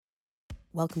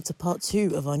Welcome to part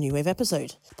 2 of our New Wave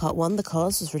episode. Part 1, The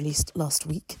Cars, was released last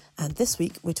week, and this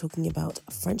week we're talking about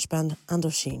French band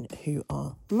Indochine, who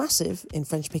are massive in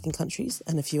French-speaking countries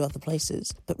and a few other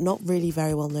places, but not really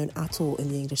very well known at all in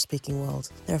the English-speaking world.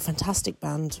 They're a fantastic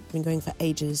band, been going for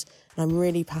ages, and I'm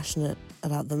really passionate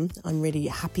about them. I'm really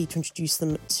happy to introduce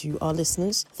them to our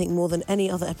listeners. I think more than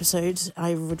any other episode,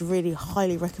 I would really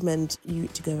highly recommend you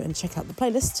to go and check out the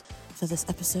playlist for this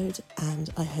episode, and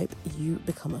I hope you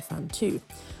become a fan too.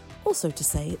 Also to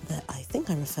say that I think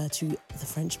I refer to the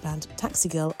French band Taxi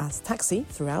Girl as Taxi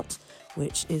throughout,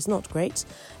 which is not great,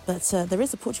 but there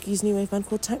is a Portuguese new wave band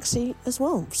called Taxi as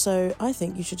well, so I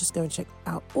think you should just go and check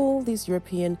out all these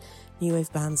European new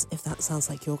wave bands if that sounds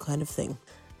like your kind of thing.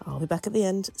 I'll be back at the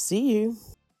end. See you.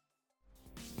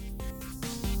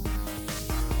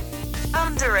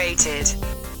 Underrated.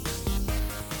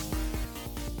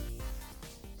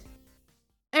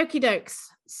 Okie dokes.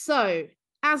 So,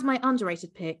 as my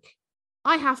underrated pick,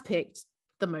 I have picked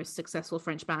the most successful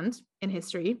French band in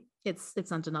history.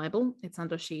 It's undeniable. It's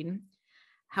Indochine.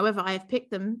 However, I have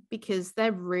picked them because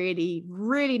they're really,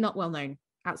 really not well known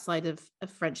outside of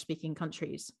French-speaking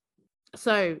countries.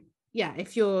 So, yeah,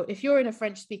 if you're in a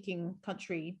French-speaking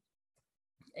country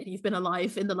and you've been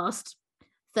alive in the last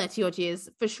 30 odd years,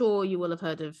 for sure you will have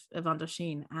heard of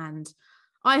Indochine. And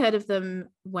I heard of them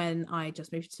when I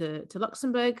just moved to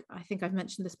Luxembourg. I think I've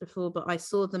mentioned this before, but I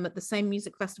saw them at the same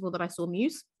music festival that I saw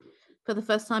Muse for the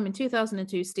first time in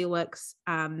 2002, Steelworks.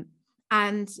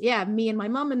 And yeah, me and my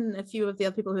mum and a few of the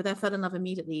other people who were there fell in love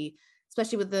immediately,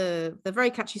 especially with the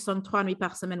very catchy song Trois Nuits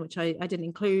par Semaine, which I didn't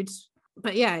include.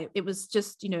 But yeah, it was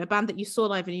just, a band that you saw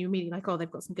live and you immediately like, oh,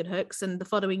 they've got some good hooks. And the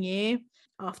following year,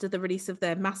 after the release of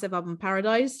their massive album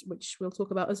Paradise, which we'll talk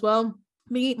about as well,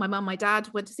 me, my mum, my dad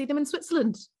went to see them in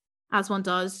Switzerland, as one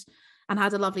does, and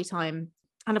had a lovely time.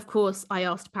 And of course, I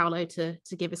asked Paolo to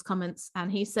give his comments,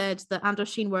 and he said that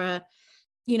Indochine were,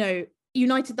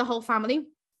 united the whole family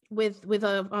with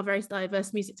our very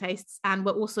diverse music tastes, and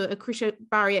were also a crucial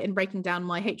barrier in breaking down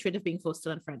my hatred of being forced to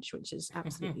learn French, which is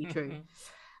absolutely true.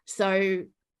 So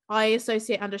I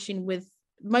associate Indochine with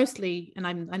mostly, and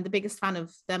I'm the biggest fan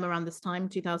of them around this time,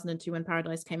 2002, when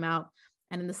Paradise came out.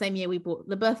 And in the same year, we bought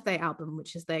the Birthday album,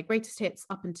 which is their greatest hits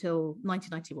up until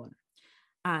 1991.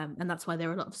 And that's why there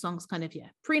are a lot of songs kind of,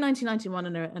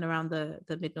 pre-1991 and around the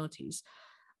mid-noughties.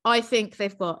 I think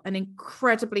they've got an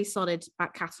incredibly solid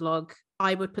back catalogue.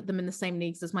 I would put them in the same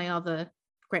leagues as my other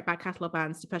great back catalogue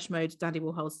bands, Depeche Mode, Dandy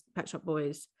Warhols, Pet Shop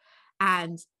Boys.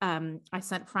 And I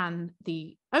sent Fran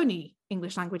the only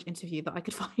English language interview that I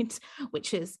could find,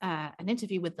 which is an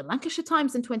interview with the Lancashire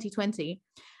Times in 2020.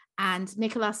 And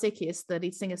Nicolas Sirkis, the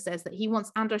lead singer, says that he wants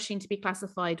Indochine to be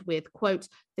classified with, quote,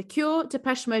 The Cure,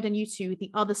 Depeche Mode, and U2, the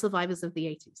other survivors of the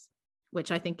 80s,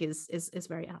 which I think is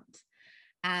very apt.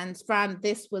 And Fran,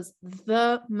 this was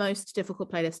the most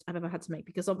difficult playlist I've ever had to make,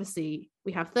 because obviously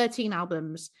we have 13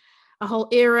 albums, a whole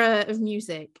era of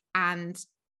music, and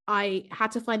I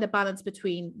had to find a balance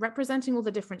between representing all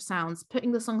the different sounds,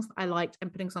 putting the songs that I liked,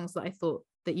 and putting songs that I thought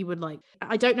that you would like.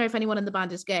 I don't know if anyone in the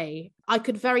band is gay. I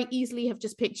could very easily have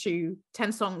just picked you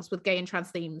 10 songs with gay and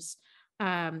trans themes,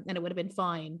 and it would have been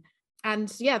fine.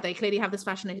 And yeah, they clearly have this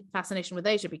fascination with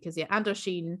Asia, because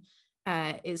Indochine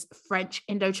is French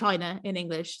Indochina in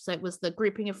English. So it was the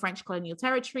grouping of French colonial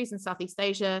territories in Southeast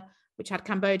Asia, which had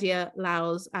Cambodia,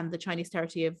 Laos, and the Chinese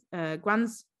territory of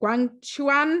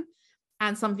Guangchuan,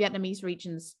 and some Vietnamese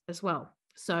regions as well.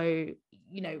 So,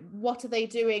 what are they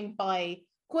doing by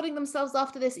calling themselves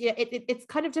after this? It's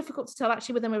kind of difficult to tell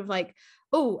actually with them of like,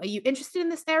 oh, are you interested in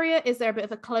this area? Is there a bit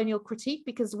of a colonial critique?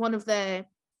 Because one of their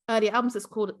earlier albums is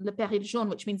called Le Péril Jaune,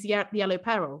 which means yellow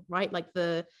peril, right? Like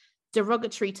the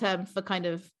derogatory term for kind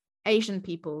of Asian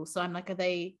people. So I'm like, are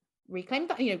they reclaiming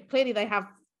that? Clearly they have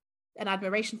an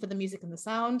admiration for the music and the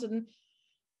sound, and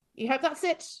you hope that's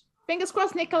it. Fingers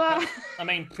crossed, Nicola. I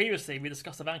mean, previously we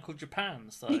discussed a band called Japan,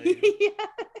 so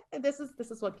this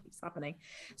is what keeps happening.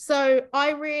 So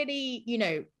I really,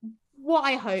 what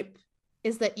I hope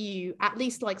is that you at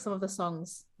least like some of the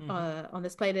songs on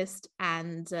this playlist,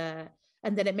 and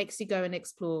then it makes you go and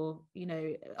explore,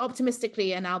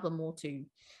 optimistically, an album or two.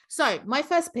 So my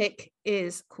first pick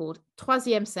is called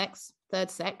Troisième Sexe,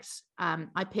 Third Sex.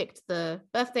 I picked the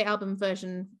Birthday album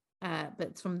version, but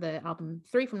it's from the album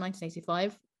 3 from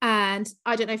 1985. And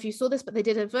I don't know if you saw this, but they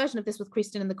did a version of this with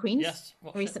Christine and the Queens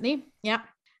recently. Yeah.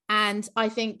 And I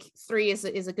think 3 is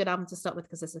a good album to start with,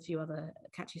 because there's a few other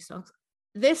catchy songs.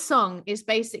 This song is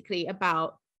basically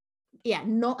about,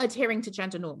 not adhering to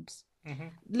gender norms. Mm-hmm.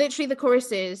 Literally, the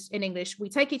chorus is in English: we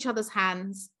take each other's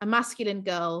hands, a masculine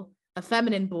girl, a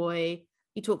feminine boy.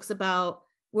 He talks about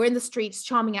we're in the streets,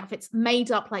 charming outfits,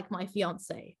 made up like my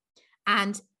fiance.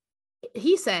 And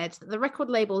he said the record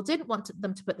label didn't want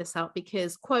them to put this out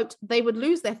because, quote, they would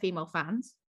lose their female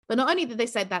fans. But not only did they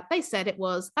say that, they said it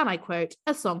was, and I quote,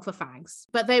 a song for fags.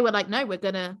 But they were like, no, we're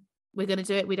gonna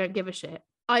do it. We don't give a shit.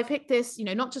 I picked this, you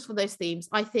know, not just for those themes.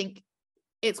 I think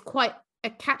it's quite a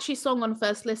catchy song on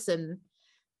first listen,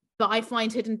 but I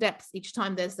find hidden depths each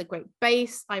time. There's the great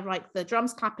bass. I like the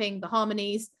drums clapping, the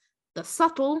harmonies, the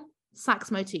subtle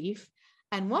sax motif.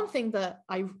 And one thing that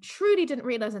I truly didn't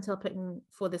realize until picking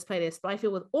for this playlist, but I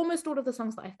feel with almost all of the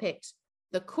songs that I've picked,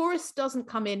 the chorus doesn't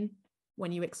come in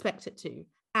when you expect it to.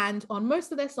 And on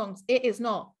most of their songs, it is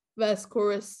not verse,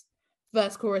 chorus,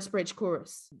 bridge,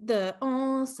 chorus. The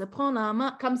on se prend la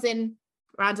main comes in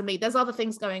randomly. There's other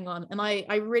things going on. And I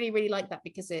really, really like that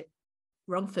because it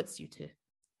wrong foots you, to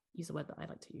use a word that I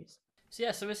like to use. So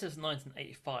yeah, so this is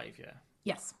 1985, yeah?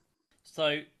 Yes.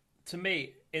 So to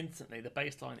me, instantly, the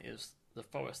bass line is The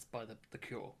Forest by The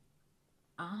Cure.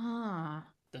 Ah.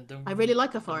 Dun, dun, I really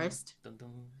like A Forest. Dun,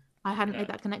 dun. I hadn't made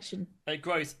that connection. It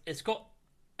grows. It's got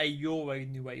a Euro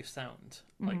new wave sound.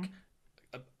 Like,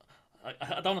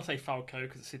 I don't want to say Falco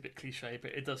because it's a bit cliche,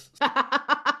 but it does.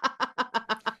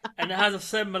 And it has a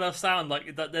similar sound.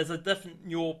 Like that, there's a different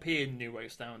European new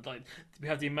wave sound. Like we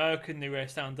have the American new wave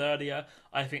sound earlier.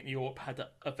 I think Europe had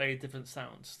a very different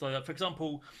sound. So, for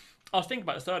example, I was thinking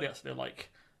about this earlier. Actually, like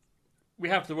we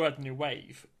have the word new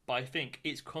wave, but I think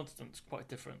its constant's quite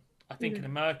different. I think in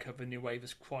America the new wave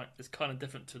is kind of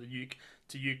different to the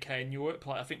UK and Europe.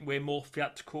 Like I think we're more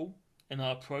theatrical in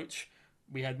our approach.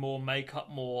 We had more makeup,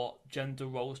 more gender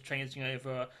roles changing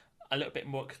over, a little bit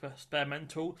more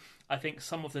experimental. I think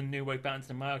some of the new wave bands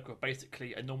in America are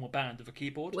basically a normal band with a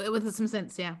keyboard. With some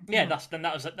sense, yeah. Yeah, that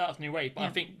was new wave. But I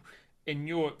think in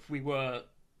Europe we were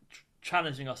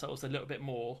challenging ourselves a little bit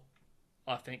more.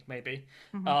 I think maybe.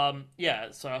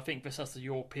 So I think this has the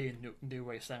European new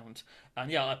wave sound.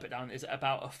 And yeah, I put down, is it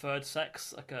about a third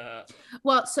sex?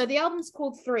 Well, so the album's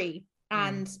called 3.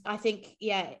 And I think,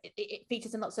 it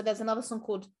features a lot. So there's another song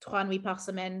called 3 nuits par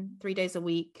semaine, 3 days a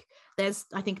week. There's,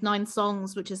 I think, 9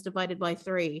 songs, which is divided by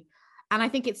 3. And I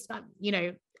think it's,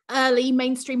 early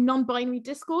mainstream non-binary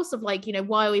discourse of like,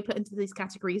 why are we put into these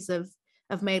categories of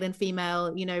male and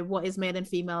female? What is male and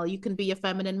female? You can be a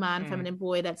feminine man, feminine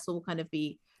boy. Let's all kind of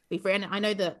be free. And I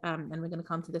know that, and we're going to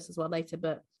come to this as well later,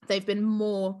 but they've been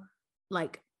more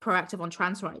like proactive on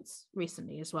trans rights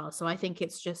recently as well. So I think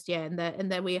it's just in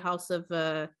their wheelhouse of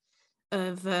pushing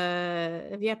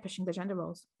the gender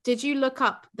roles. Did you look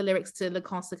up the lyrics to Le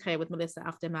Grand Secret with Melissa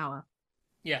Auf der Mauer?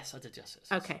 Yes, I did. Yes.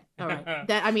 Okay, all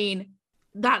right.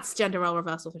 That's gender role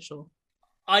reversal for sure.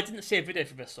 I didn't see a video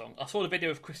for this song. I saw the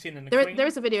video of Christine and the Queen. There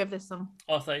is a video of this song.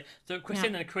 So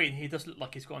Christine and the Queen, he does look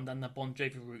like he's gone down the Bon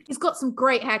Jovi route. He's got some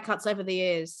great haircuts over the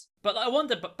years. But I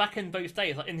wonder, back in those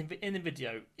days, like in the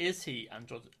video, is he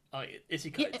androgynous? Does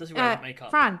he wear makeup?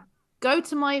 Fran, go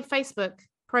to my Facebook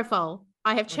profile.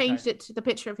 I have changed it to the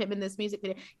picture of him in this music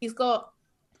video. He's got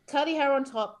curly hair on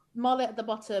top, mullet at the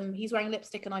bottom. He's wearing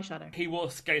lipstick and eyeshadow. He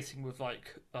was skating with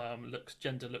like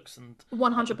gender looks and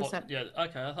 100%. Yeah,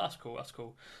 okay, that's cool.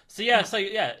 So it's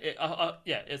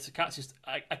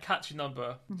a catchy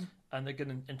number and a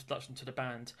good introduction to the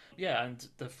band. Yeah, and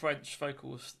the French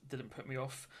vocals didn't put me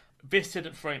off. This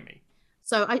didn't throw me.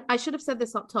 So I should have said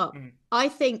this up top. I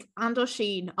think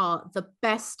Indochine are the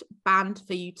best band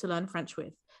for you to learn French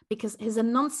with because his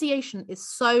enunciation is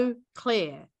so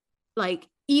clear. Like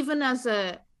even as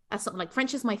something like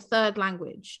French is my third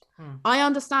language. I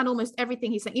understand almost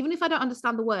everything he's saying. Even if I don't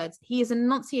understand the words, he is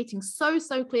enunciating so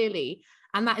clearly.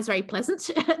 And that is very pleasant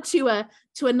to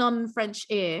a non-French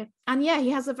ear. And yeah, he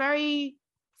has a very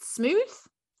smooth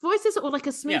voice, or like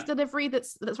a smooth delivery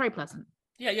that's very pleasant.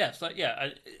 Yeah. So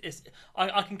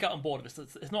I can get on board with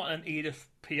this. It's not an Edith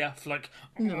Piaf like,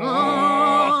 and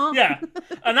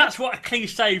that's what a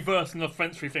cliche version of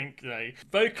French we think.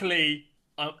 Vocally,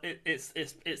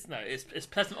 it's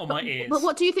pleasant on my ears. But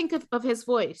what do you think of his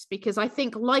voice? Because I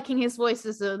think liking his voice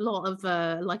is a lot of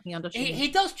liking Indochine. He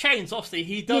does change, obviously.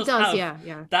 He does have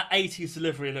that 80s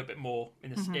delivery a little bit more in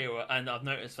this era, and I've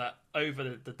noticed that over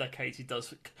the decades he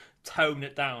does tone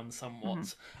it down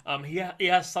somewhat. He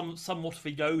has somewhat of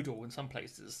a yodel in some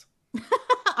places.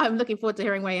 I'm looking forward to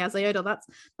hearing where he has a yodel.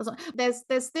 There's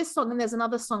this song and there's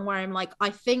another song where I'm like,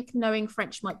 I think knowing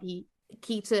French might be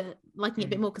key to liking it a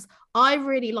bit more, because I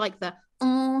really like the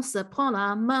on se prend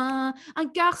la main,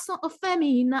 un garçon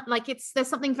féminin. Like there's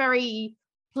something very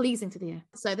pleasing to the ear.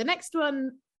 So the next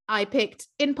one I picked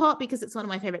in part because it's one of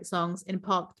my favorite songs, in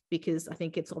part because I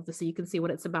think it's obviously you can see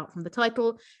what it's about from the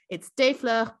title. It's Des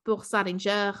fleurs pour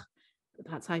Salinger,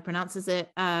 That's how he pronounces it.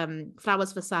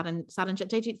 Flowers for Salinger.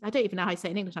 JD, I don't even know how you say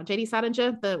it in English now. JD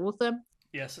Salinger, the author.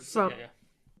 Yes, yeah.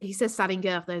 He says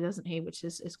Salinger though, doesn't he? Which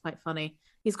is quite funny.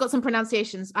 He's got some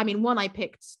pronunciations. I mean, one I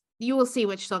picked. You will see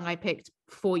which song I picked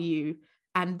for you,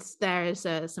 and there is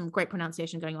some great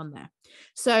pronunciation going on there.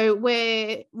 So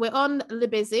we're on Le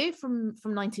Baiser from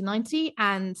 1990,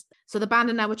 and so the band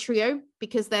are now a trio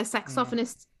because their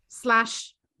saxophonist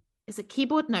slash, is it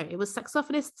keyboard? No, it was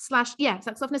saxophonist slash,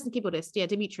 saxophonist and keyboardist. Yeah,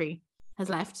 Dimitri has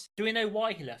left. Do we know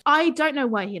why he left? I don't know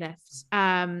why he left.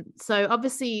 So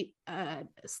obviously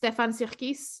Stefan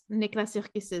Sirkis, Nicolas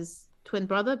Sirkis's twin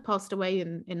brother, passed away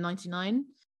in 99.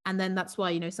 And then that's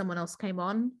why, someone else came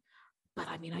on. But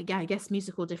I mean, I guess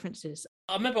musical differences.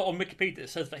 I remember on Wikipedia it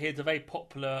says that he is a very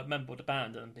popular member of the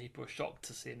band and people were shocked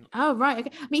to see him. Oh, right.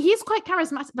 Okay. I mean, he's quite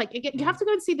charismatic. Like, you have to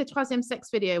go and see the Troisième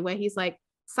Sexe video where he's like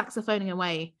saxophoning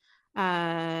away,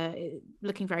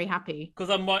 looking very happy. Because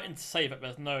I'm right in to say that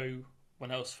there's no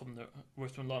one else from the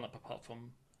original lineup apart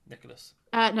from Nicholas.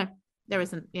 No, there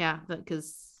isn't. Yeah,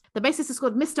 because the bassist is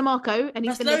called Mr. Marco, and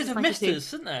he's been loads of misters,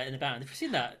 isn't there, in the band? Have you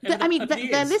seen that?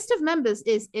 Their list of members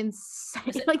is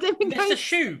insane. Like they've been Mr.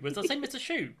 Shoe. Was I saying Mr.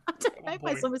 Shoe? I don't know if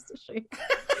I saw Mr. Shoe,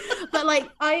 but like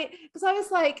I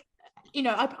was like,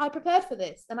 I prepared for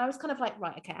this, and I was kind of like,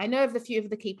 right, okay, I know of the few of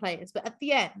the key players, but at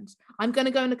the end, I'm going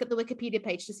to go and look at the Wikipedia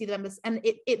page to see the members, and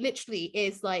it literally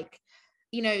is like,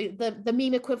 the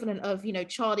meme equivalent of,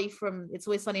 Charlie from It's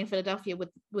Always Sunny in Philadelphia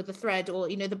with the thread, or,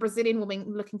 the Brazilian woman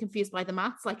looking confused by the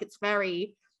maths. Like, it's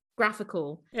very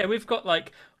graphical. Yeah, we've got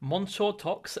like Monsieur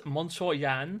Tox, Monsieur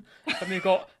Yan, and we've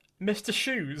got Mr.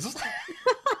 Shoes.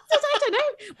 I don't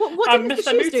know. What did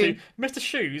Mr. Shoes do? Mr.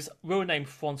 Shoes, real name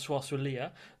Francois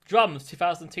Soulier, drums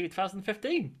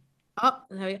 2002-2015. Oh,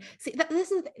 there we go. See,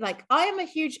 this is like, I am a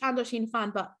huge Indochine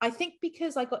fan, but I think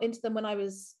because I got into them when I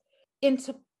was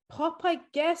into pop, I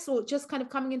guess, or just kind of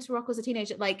coming into rock as a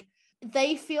teenager, like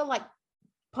they feel like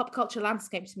pop culture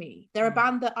landscape to me. They're a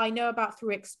band that I know about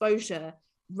through exposure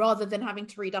rather than having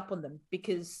to read up on them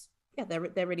because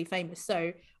they're really famous.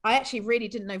 So I actually really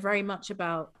didn't know very much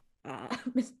about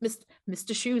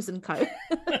Mr. Shoes and Co.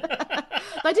 But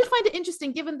I did find it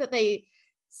interesting, given that they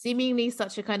seemingly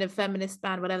such a kind of feminist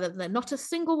band, whatever, they're not a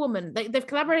single woman. They've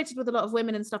collaborated with a lot of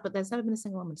women and stuff, but there's never been a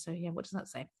single woman. So yeah, what does that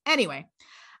say? Anyway,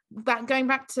 going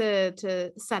back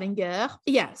to Salinger,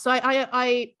 so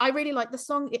I really like the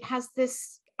song. It has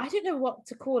this, I don't know what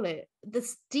to call it,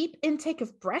 this deep intake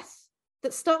of breath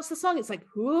that starts the song. It's like,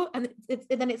 whoo, and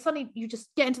then it's suddenly, you just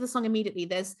get into the song immediately.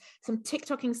 There's some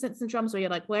TikToking synths and drums where you're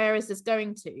like, where is this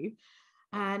going to?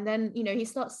 And then, he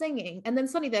starts singing, and then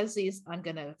suddenly there's these, I'm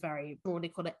going to very broadly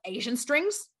call it Asian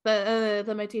strings, the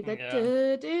motif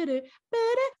that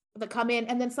come in,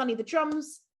 and then suddenly the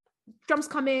drums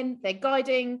come in, they're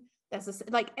guiding, there's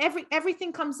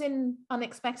everything comes in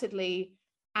unexpectedly,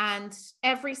 and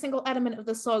every single element of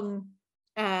the song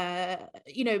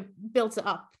builds it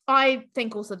up. I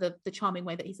think also the charming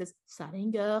way that he says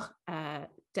Salinger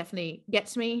definitely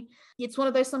gets me. It's one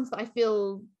of those songs that I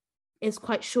feel is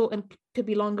quite short and could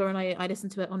be longer, and I listen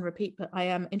to it on repeat, but I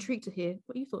am intrigued to hear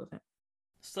what you thought of it.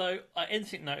 So I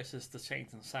instantly noticed the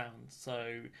change in sound,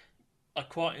 so I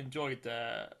quite enjoyed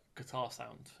the guitar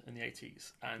sound in the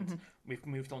 80s, and we've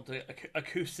moved on to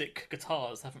acoustic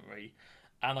guitars, haven't we?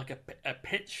 And like a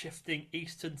pitch shifting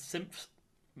Eastern synth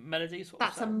melodies.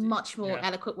 That's a much more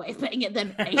eloquent way of putting it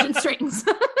than Asian strings.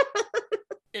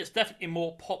 It's definitely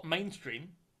more pop mainstream,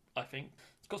 I think.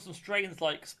 It's got some strange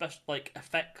special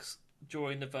effects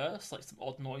during the verse, like some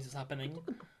odd noises happening.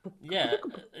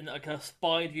 And like a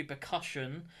spidery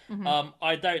percussion.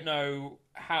 I don't know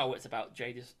how it's about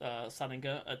J.D.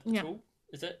 Salinger at all.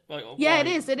 Is it? It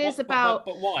is. It is about.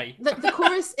 But why? The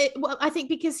chorus. I think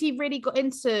because he really got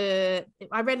into.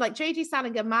 I read like J.D.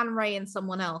 Salinger, Man Ray, and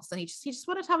someone else, and he just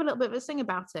wanted to have a little bit of a sing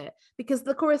about it, because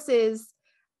the chorus is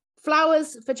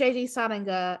flowers for J.D.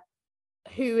 Salinger,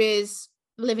 who is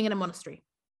living in a monastery.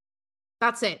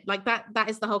 That's it. Like that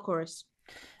is the whole chorus.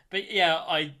 But yeah,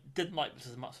 I didn't like this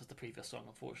as much as the previous song,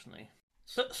 unfortunately.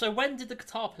 So when did the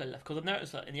guitar player left? Because I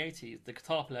noticed that in the 80s, the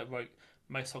guitar player wrote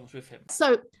most songs with him.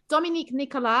 So Dominique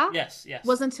Nicolas yes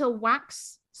was until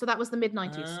Wax, so that was the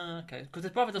mid-90s. Okay, because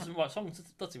his brother doesn't write songs,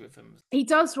 does he, with him? He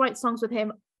does write songs with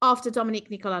him after Dominique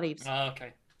Nicolas leaves.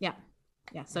 Okay.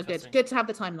 Yeah, so good to have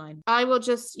the timeline. I will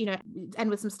just end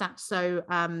with some stats. So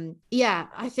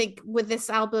I think with this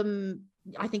album,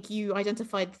 I think you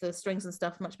identified the strings and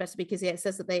stuff much better, because it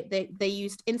says that they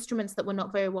used instruments that were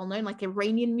not very well known, like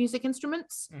Iranian music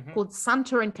instruments called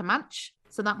Santur and Kamanch.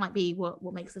 So that might be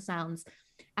what makes the sounds.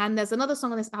 And there's another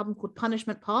song on this album called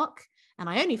Punishment Park, and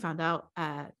I only found out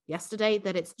yesterday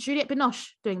that it's Juliette Binoche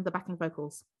doing the backing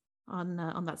vocals.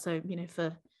 on that. So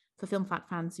for Film Fact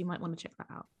fans, you might want to check that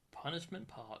out. Punishment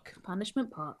Park.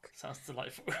 Punishment Park. Sounds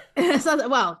delightful.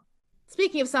 Well,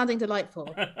 speaking of sounding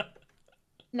delightful,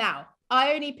 now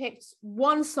I only picked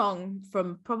one song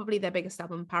from probably their biggest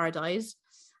album, Paradise,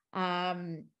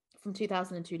 from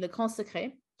 2002, Le Grand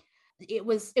Secret. It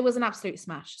was an absolute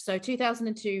smash. So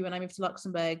 2002, when I moved to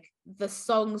Luxembourg, the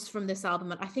songs from this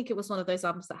album, and I think it was one of those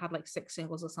albums that had like 6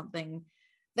 singles or something,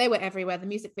 they were everywhere. The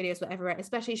music videos were everywhere,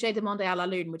 especially J'ai demandé à la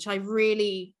lune, which I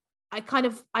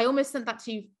almost sent that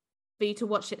to you for you to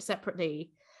watch it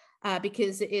separately,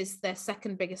 because it is their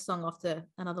second biggest song after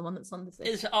another one that's on this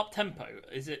list. Is it up tempo?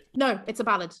 Is it? No, it's a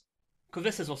ballad. Because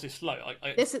this is also slow.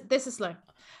 This is slow.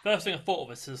 First thing I thought of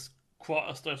this is quite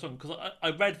a slow song, because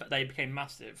I read that they became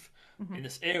massive in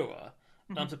this era,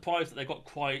 and I'm surprised that they got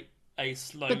quite a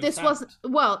slow. But this sound. wasn't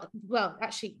well.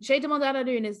 Actually, J'ai demandé à la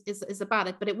lune is a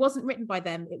ballad, but it wasn't written by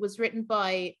them. It was written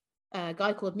by a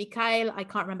guy called Michael. I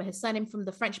can't remember his surname, from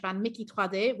the French band Mickey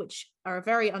 3D, which are a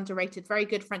very underrated, very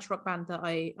good French rock band that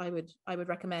I would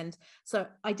recommend. So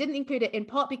I didn't include it in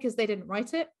part because they didn't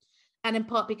write it, and in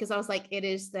part because I was like, it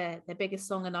is their biggest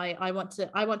song, and I want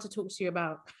to talk to you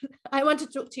about I want to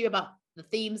talk to you about the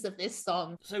themes of this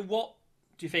song. So what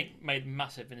do you think made them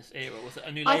massive in this era? Was it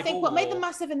a new label? I think what made them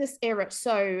massive in this era,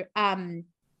 so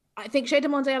I think J'ai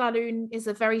demandé à la lune is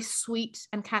a very sweet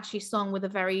and catchy song with a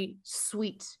very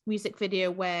sweet music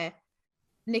video where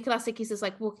Nicolas Sirkis is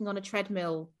like walking on a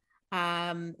treadmill,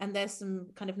 and there's some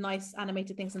kind of nice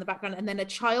animated things in the background, and then a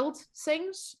child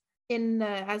sings in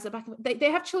as a backup.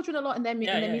 They have children a lot in their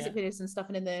music videos and stuff,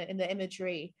 and in the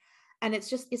imagery, and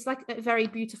it's like a very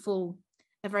beautiful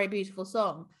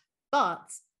song. But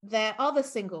their other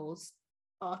singles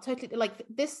are totally like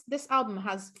this album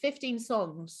has 15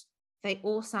 songs. They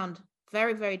all sound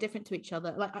very, very different to each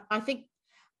other. Like I think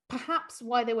perhaps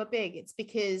why they were big, it's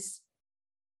because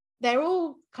they're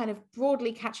all kind of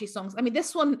broadly catchy songs. I mean,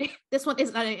 this one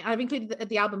isn't. I've included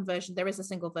the album version. There is a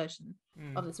single version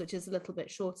of this, which is a little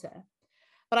bit shorter.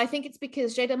 But I think it's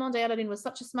because J'ai demandé à la lune was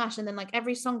such a smash, and then like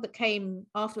every song that came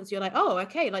afterwards, you're like, oh,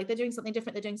 okay, like they're doing something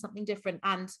different.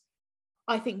 And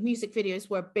I think music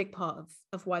videos were a big part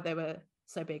of why they were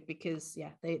so big, because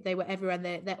they were everywhere, and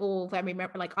they're all very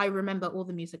like I remember all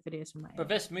the music videos from that. But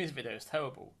this music video is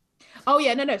terrible. Oh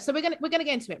yeah, no. So we're gonna get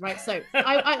into it, right? So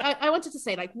I wanted to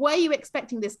say, like, were you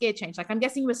expecting this gear change? Like, I'm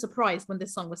guessing you were surprised when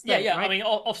this song was played, Yeah. right? I mean,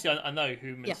 obviously I know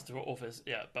who Mr. Wolf is,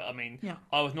 but I mean,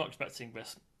 I was not expecting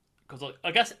this, because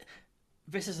I guess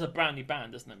this is a brand new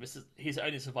band, isn't it? He's the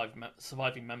only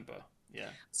surviving member. Yeah.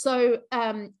 So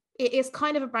it is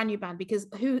kind of a brand new band, because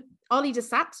Ali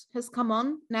Desat has come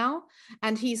on now,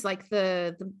 and he's like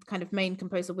the kind of main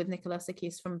composer with Nicolas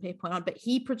Sirkis from Pierpoint on, but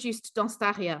he produced Dans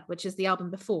ta Ria, which is the album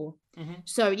before.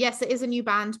 So yes, it is a new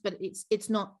band, but it's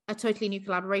not a totally new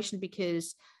collaboration,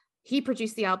 because he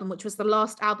produced the album, which was the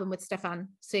last album with Stefan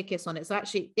Sirkis on it. So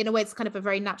actually, in a way, it's kind of a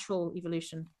very natural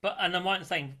evolution. And I'm right in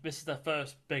saying this is their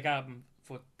first big album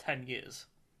for 10 years.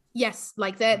 Yes,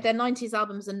 like their 90s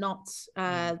albums are not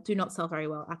do not sell very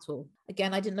well at all.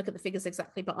 Again, I didn't look at the figures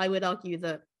exactly, but I would argue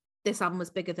that this album was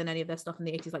bigger than any of their stuff in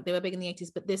the 80s. Like, they were big in the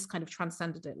 80s, but this kind of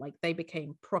transcended it. Like, they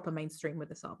became proper mainstream with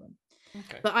this album.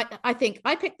 Okay. But I think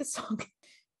I picked this song.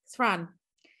 Fran,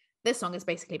 this song is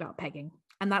basically about pegging,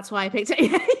 and that's why I picked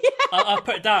it. I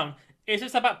put it down. It's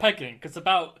just about pegging. It's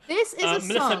about this is a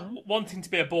Melissa song wanting to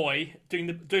be a boy,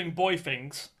 doing boy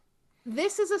things.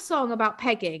 This is a song about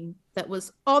pegging that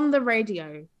was on the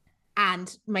radio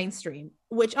and mainstream,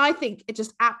 which I think it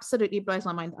just absolutely blows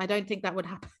my mind. I don't think that would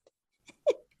happen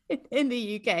in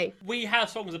the UK. We have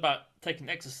songs about taking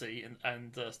ecstasy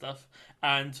and stuff,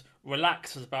 and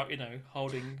Relax is about,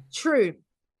 holding. True.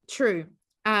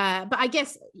 But I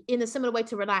guess in a similar way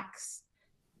to Relax,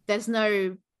 there's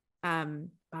no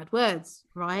bad words,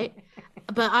 right?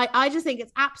 But I just think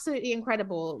it's absolutely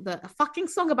incredible that a fucking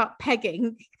song about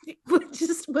pegging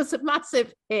just was a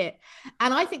massive hit.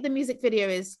 And I think the music video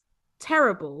is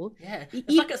terrible. Yeah,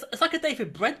 it's like a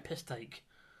David Brent piss take.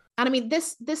 And I mean,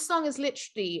 this song is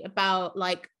literally about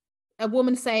like a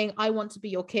woman saying, I want to be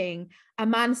your king. A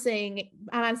man saying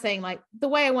like, the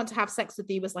way I want to have sex with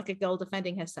you was like a girl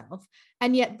defending herself.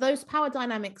 And yet those power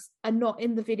dynamics are not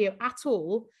in the video at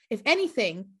all. If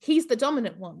anything, he's the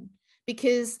dominant one,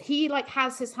 because he like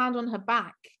has his hand on her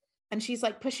back and she's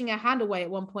like pushing her hand away at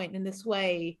one point in this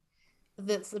way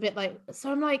that's a bit like,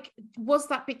 so I'm like, was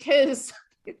that because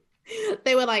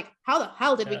they were like, how the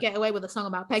hell did we get away with a song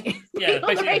about pegging? Yeah,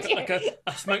 basically like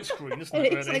a smoke screen, isn't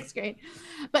it? Really? Smoke screen.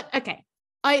 But okay,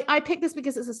 I picked this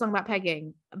because it's a song about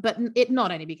pegging, but it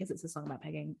not only because it's a song about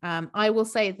pegging. I will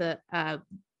say that I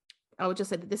would just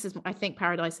say that I think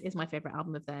Paradise is my favorite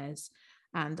album of theirs.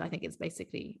 and I think it's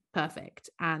basically perfect.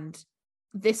 And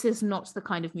this is not the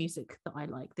kind of music that I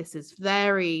like. This is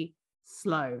very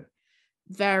slow,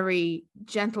 very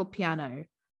gentle piano,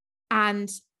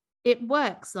 and it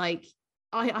works. Like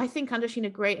I think Androshine are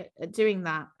great at doing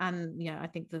that. And I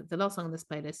think the last song on this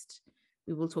playlist,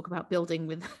 we will talk about building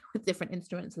with different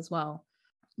instruments as well.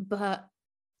 But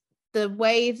the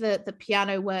way that the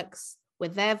piano works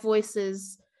with their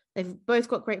voices, they've both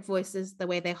got great voices. The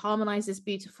way they harmonize is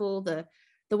beautiful. The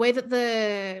way that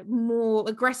the more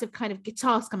aggressive kind of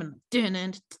guitars come in, dun,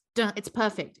 dun, dun, it's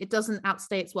perfect. It doesn't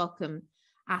outstay its welcome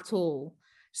at all.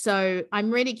 So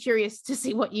I'm really curious to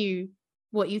see what you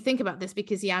think about this,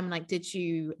 because I'm like, did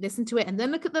you listen to it and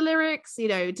then look at the lyrics?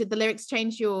 Did the lyrics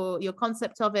change your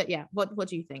concept of it? Yeah. What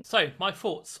do you think? So my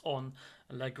thoughts on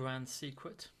Le Grand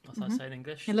Secret, as I say in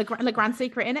English. And Le Grand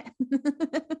Secret in it.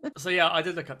 So yeah, I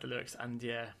did look up the lyrics, and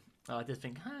I did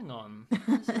think, hang on,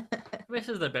 this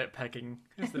is a bit pegging.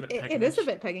 It is a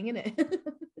bit pegging, isn't it?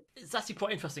 It's actually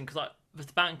quite interesting because there's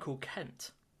a band called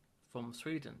Kent from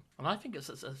Sweden, and I think it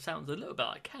sounds a little bit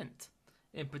like Kent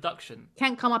in production.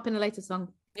 Can't come up in a later song.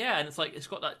 Yeah, and it's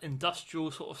got that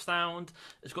industrial sort of sound.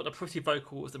 It's got the pretty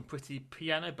vocals and pretty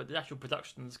piano, but the actual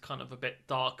production is kind of a bit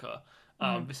darker.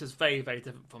 This is very, very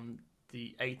different from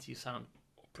the 80s sound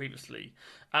previously.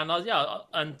 And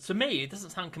and to me, it doesn't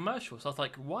sound commercial. So I was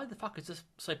like, why the fuck is this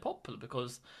so popular?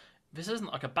 Because this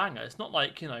isn't like a banger. It's not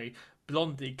like,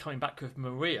 Blondie coming back with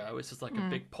Maria, which is like a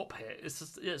big pop hit.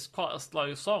 It's quite a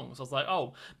slow song. So I was like,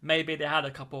 oh, maybe they had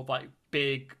a couple of like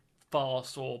big,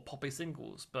 fast or poppy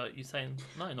singles, but you're saying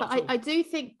no, not at all. I do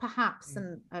think perhaps,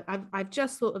 and I've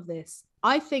just thought of this,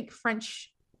 I think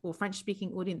French or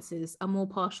French-speaking audiences are more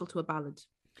partial to a ballad.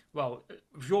 Well,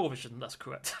 with your vision, that's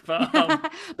correct. But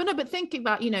but thinking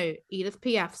about, Edith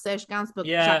Piaf, Serge Gainsbourg,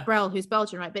 Jacques Brel, who's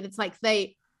Belgian, right? But it's like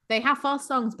they have fast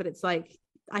songs, but it's like,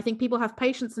 I think people have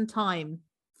patience and time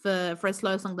for a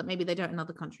slow song that maybe they don't in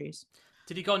other countries.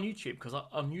 Did you go on YouTube? Because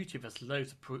on YouTube, there's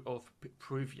loads of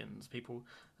Peruvians, people.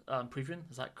 Peruvian,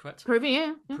 is that correct?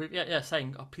 Peruvian, yeah.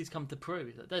 Saying, "Oh, please come to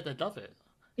Peru." They love it.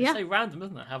 It's so random,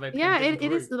 isn't it? How they it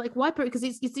is like, why Peru? Because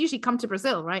it's usually come to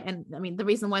Brazil, right? And I mean, the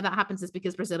reason why that happens is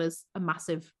because Brazil is a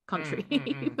massive country,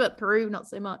 but Peru not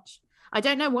so much. I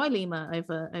don't know why Lima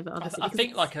over other cities. I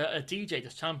think like a DJ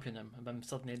just championed them, and then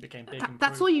suddenly it became big.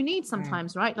 That's all you need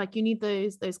sometimes, right? Like you need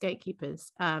those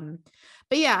gatekeepers.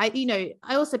 But yeah,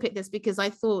 I also picked this because I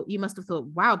thought you must have thought,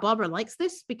 wow, Barbara likes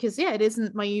this, because it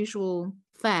isn't my usual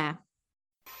fare.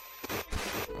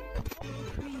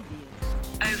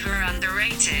 Over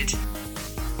underrated.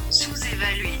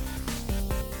 Sous-évalué.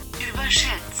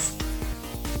 Überschätzt.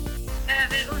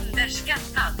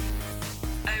 Överunderskattad.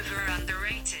 Over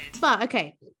underrated. But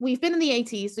okay, we've been in the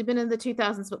 80s, we've been in the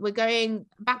 2000s, but we're going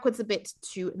backwards a bit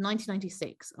to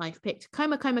 1996. I've picked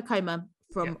Coma Coma Coma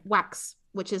from Wax,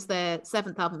 which is their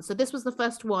 7th album. So this was the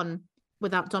first one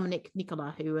without Dominique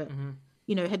Nicolas, who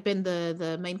had been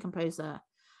the main composer.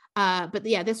 But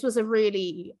yeah, this was a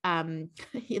really in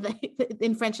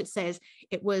French it says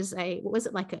it was a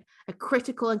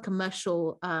critical and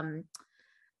commercial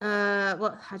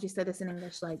how do you say this in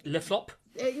English? Like Le flop?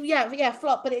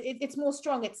 Flop, but it's more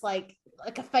strong. It's like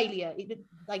a failure,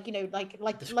 like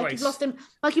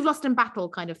you've lost in battle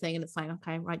kind of thing. And it's like,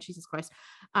 okay, right, Jesus Christ.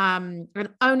 And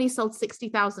only sold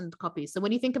 60,000 copies. So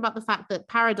when you think about the fact that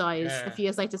Paradise a few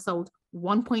years later sold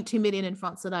 1.2 million in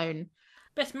France alone.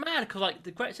 But it's mad because like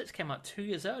the Greatest Hits came out 2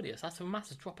 years earlier, so that's a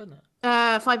massive drop, isn't it?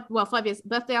 5 years.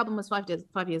 Birthday album was 5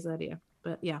 years earlier,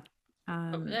 but yeah.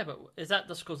 But is that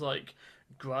just because like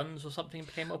grunge or something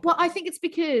became up? Well, I think it's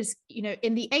because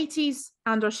in the 80s,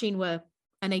 Androshine were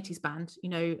an 80s band,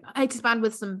 80s band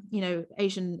with some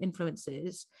Asian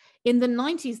influences. In the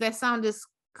 90s, their sound is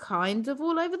kind of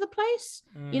all over the place.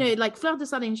 Like Fleur de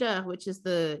Salinger, which is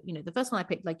the first one I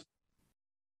picked, like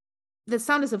the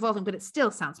sound is evolving, but it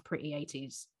still sounds pretty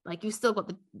 80s. Like you've still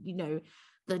got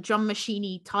the drum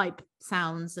machine-y type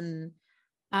sounds and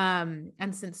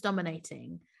synths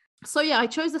dominating. So yeah, I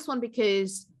chose this one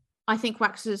because I think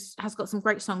Wax has got some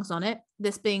great songs on it,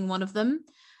 this being one of them.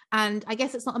 And I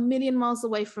guess it's not a million miles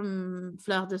away from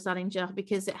Fleur de Salinger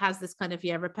because it has this kind of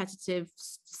repetitive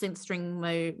synth string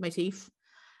motif.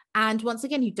 And once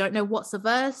again, you don't know what's a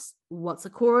verse, what's a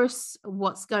chorus,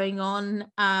 what's going on.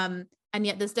 And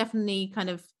yet there's definitely kind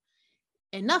of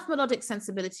enough melodic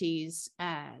sensibilities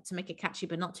to make it catchy,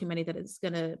 but not too many that it's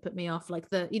going to put me off. Like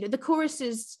the chorus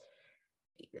is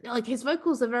like, his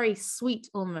vocals are very sweet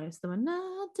almost.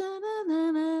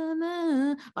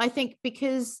 I think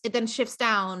because it then shifts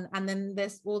down and then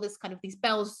there's all this kind of these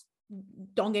bells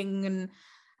donging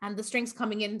and the strings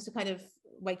coming in to kind of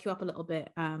wake you up a little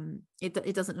bit.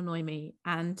 It doesn't annoy me.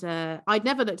 And I'd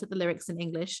never looked at the lyrics in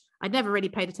English. I'd never really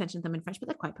paid attention to them in French, but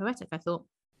they're quite poetic, I thought.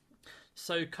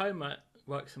 So Coma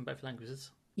works in both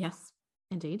languages. Yes,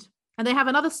 indeed. And they have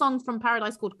another song from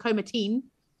Paradise called Comatine,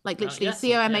 like literally yes,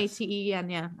 Comatene.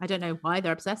 Yeah, I don't know why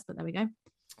they're obsessed, but there we go.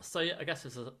 So yeah, I guess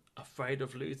it's afraid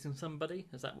of losing somebody.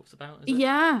 Is that what it's about? Is it?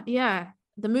 Yeah.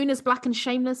 The moon is black and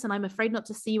shameless, and I'm afraid not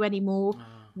to see you anymore.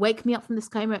 Wake me up from this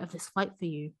coma of this fight for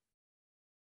you.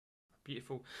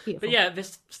 Beautiful. Beautiful. But yeah,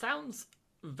 this sounds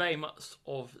very much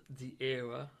of the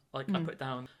era. Like I put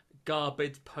down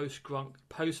garbage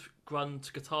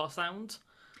post-grunge guitar sound,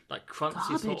 like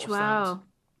crunchy sort of sound.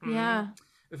 Yeah.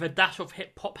 With a dash of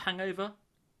hip hop hangover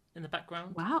in the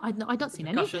background. Wow, I'd not seen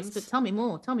any of this, but tell me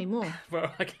more.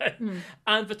 Well, okay.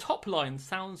 And the top line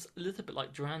sounds a little bit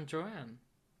like Duran Duran.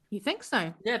 You think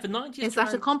so? Yeah, the 90s. Is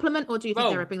that a compliment, or do you think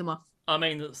they're ripping them off? I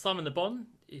mean, Simon Le Bon,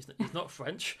 he's not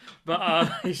French, but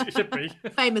he should be.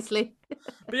 Famously.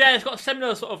 But yeah, it's got a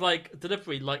similar sort of like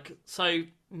delivery. Like, so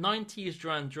 90s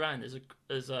Duran Duran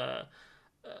is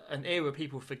an era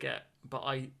people forget, but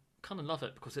I kind of love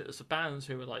it because it was the bands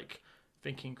who were like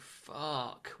thinking,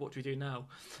 fuck, what do we do now?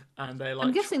 And they like,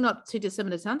 I'm guessing not too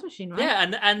dissimilar to Andochine, right?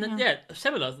 Yeah, and yeah,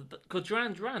 similar, because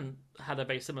Duran Duran had a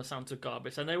very similar sound to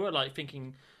Garbage, and they were like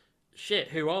thinking, shit,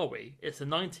 who are we? It's the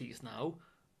 90s now.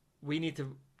 We need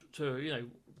to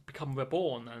become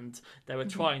reborn, and they were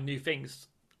trying new things.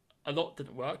 A lot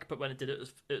didn't work, but when it did, it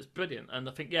was brilliant. And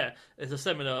I think it's a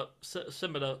similar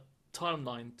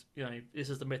timeline. You know,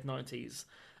 this is the mid 90s,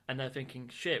 and they're thinking,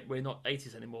 shit, we're not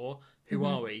 80s anymore. Who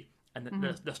are we? And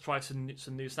let's try some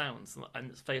new sounds, and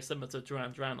it's very similar to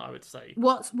Duran Duran, I would say.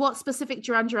 What specific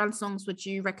Duran Duran songs would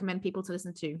you recommend people to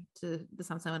listen to the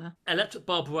Samsona? Electric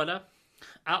Barbarella.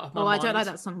 Out of My Mind. I don't like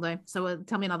that song though, so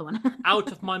tell me another one.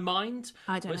 Out of My Mind.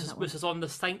 I don't know that one. Which is on the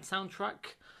Saint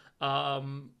soundtrack,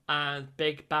 and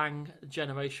Big Bang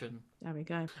Generation. There we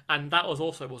go. And that was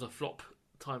a flop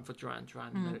time for Duran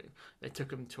Duran. They took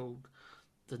them till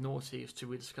the noughties to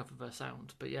rediscover their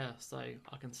sound. But yeah, so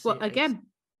I can see. Well, again,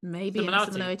 maybe in a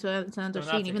similar way to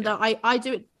Andochine, even though I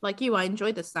do it like you. I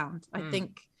enjoy the sound.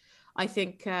 I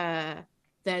think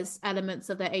there's elements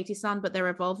of their 80s sound, but they're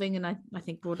evolving, and I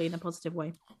think broadly in a positive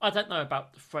way. I don't know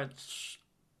about the French.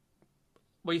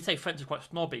 Well, you say French is quite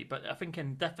snobby, but I think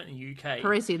in definitely UK...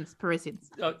 Parisians.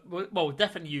 Well,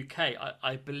 definitely UK,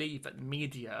 I believe that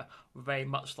media very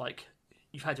much like,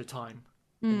 you've had your time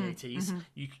in the 80s.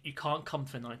 You can't come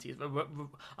to the 90s. But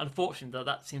unfortunately,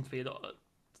 that seems to be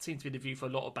the view for a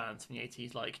lot of bands from the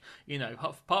 80s. Like, you know,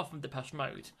 apart from Depeche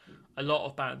Mode, a lot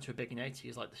of bands who were big in the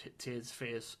 80s, like the Tears,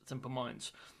 Fears, Simple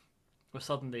Minds, were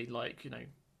suddenly, like, you know,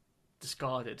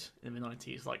 discarded in the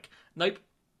 90s. Like, nope,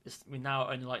 we now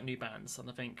only like new bands. And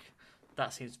I think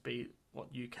that seems to be what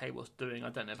UK was doing. I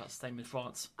don't know if that's the same in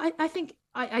France. I think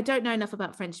I don't know enough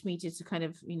about French media to kind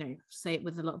of, you know, say it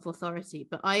with a lot of authority,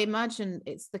 but I imagine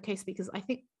it's the case because I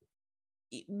think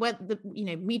whether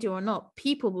media or not,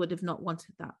 people would have not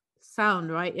wanted that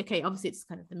sound, right? Okay, obviously it's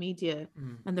kind of the media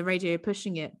and the radio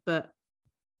pushing it, but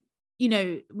you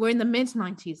know, we're in the mid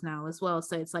 90s now as well,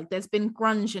 so it's like there's been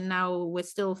grunge and now we're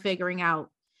still figuring out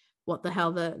what the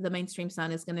hell the mainstream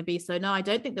sound is going to be. So no, I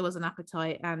don't think there was an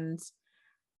appetite, and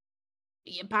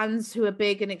bands who are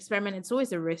big and experiment, it's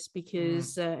always a risk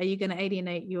because are you going to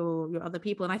alienate your other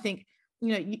people? And I think, you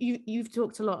know, you've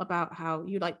talked a lot about how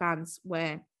you like bands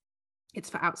where it's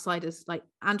for outsiders, like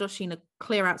Andochine are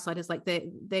clear outsiders. Like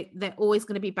they're always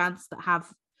going to be bands that have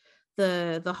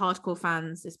the hardcore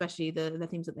fans, especially the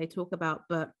themes that they talk about,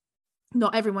 but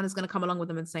not everyone is going to come along with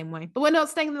them in the same way. But we're not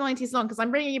staying in the 90s long, because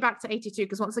I'm bringing you back to 82,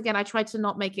 because once again I tried to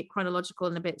not make it chronological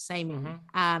and a bit samey.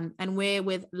 And we're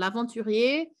with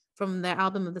L'Aventurier from their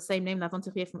album of the same name,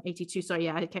 L'Aventurier, from 82. Sorry,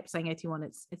 yeah, I kept saying 81,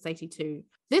 it's 82.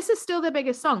 This is still their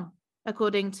biggest song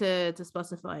according to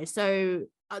Spotify, so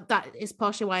that is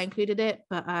partially why I included it.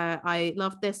 But I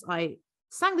loved this. I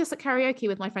sang this at karaoke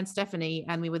with my friend Stephanie,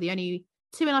 and we were the only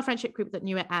two in our friendship group that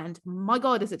knew it, and my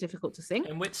god, is it difficult to sing.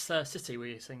 In which city were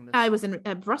you singing this? I was in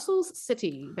Brussels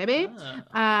city, baby.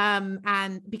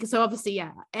 And because, so obviously,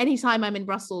 yeah, anytime I'm in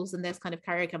Brussels and there's kind of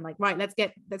karaoke, I'm like, right, let's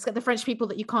get the French people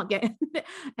that you can't get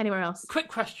anywhere else. Quick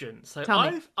question. So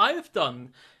I've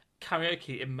done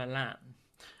karaoke in Milan,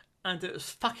 and it was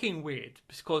fucking weird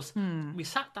because we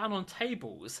sat down on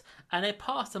tables and they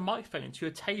passed a microphone to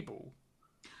a table.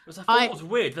 I thought it was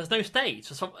weird. There's no stage.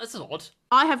 This is odd.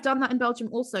 I have done that in Belgium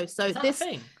also. So is that a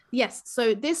thing? Yes.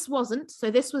 So this wasn't. So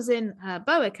this was in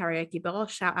Boa Karaoke Bar.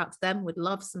 Shout out to them. Would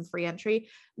love some free entry,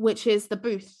 which is the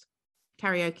booth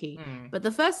karaoke. But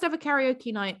the first ever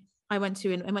karaoke night I went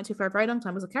to for a very long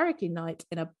time was a karaoke night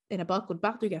in a bar called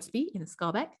Bar du Gaspé in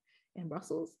Schaerbeek in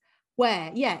Brussels,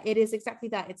 where it is exactly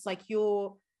that. It's like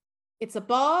it's a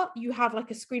bar, you have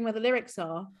like a screen where the lyrics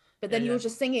are, but then you're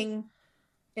just singing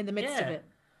in the midst of it.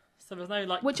 So there's no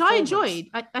like, which I enjoyed.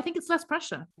 I think it's less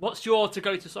pressure. What's your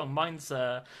to-go-to song? Mine's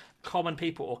Common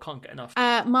People or Can't Get Enough.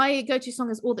 My go-to song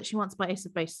is All That She Wants by Ace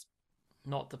of Base.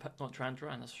 Not Duran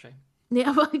Duran, that's a shame.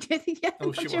 Yeah, well,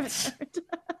 Oh, She Wants.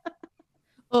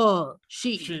 Oh,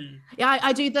 she. Yeah,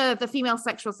 I do the female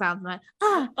sexual sound. Like,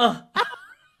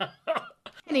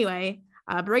 Anyway,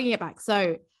 bringing it back.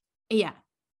 So, yeah,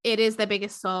 it is their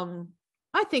biggest song.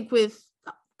 I think with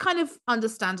kind of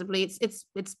understandably, it's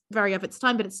very of its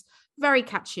time, but it's very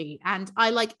catchy. And I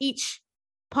like each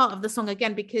part of the song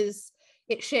again because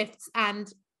it shifts,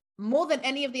 and more than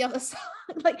any of the other songs,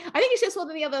 like I think it shifts more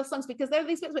than the other songs because there are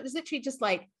these bits where it's literally just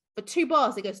like for 2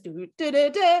 bars it goes do da da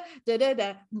da da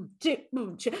da da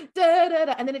da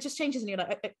da, and then it just changes and you're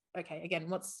like, okay, again,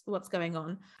 what's going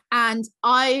on? And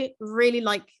I really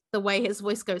like the way his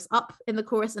voice goes up in the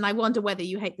chorus, and I wonder whether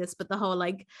you hate this, but the whole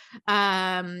like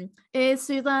et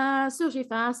surgit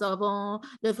face avant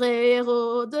le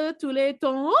frérot de tous les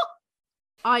temps.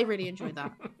 I really enjoyed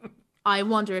that. I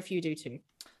wonder if you do too.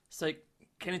 So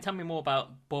can you tell me more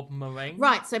about Bob Moran?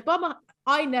 Right, so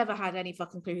I never had any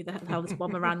fucking clue who the hell this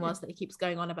Bob Moran was that he keeps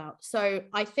going on about. So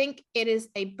I think it is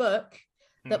a book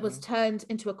that was turned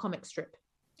into a comic strip.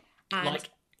 And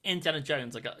like Indiana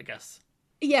Jones, I guess.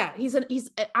 Yeah, he's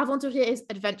aventurier is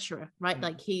adventurer, right?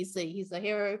 Like he's a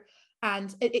hero,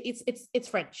 and it's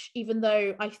French. Even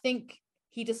though I think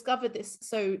he discovered this,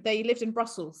 so they lived in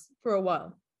Brussels for a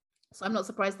while. So I'm not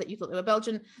surprised that you thought they were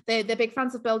Belgian. They're big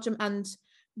fans of Belgium, and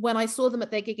when I saw them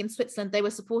at their gig in Switzerland, they were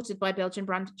supported by Belgian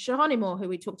brand Geronimo, who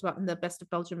we talked about in the Best of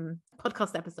Belgium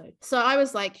podcast episode. So I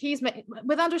was like,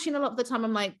 with Androshine a lot of the time,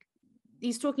 I'm like,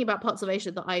 he's talking about parts of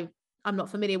Asia that I'm not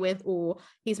familiar with, or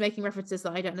he's making references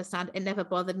that I don't understand. It never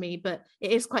bothered me, but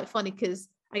it is quite funny because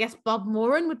I guess Bob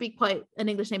Moran would be quite an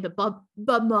English name, but Bob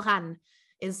Moran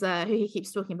is who he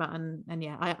keeps talking about, and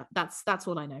yeah, that's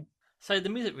all I know. So the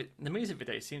music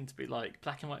video seemed to be like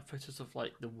black and white photos of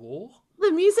like the war.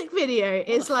 The music video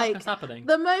is like happening?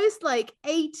 The most like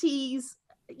 80s,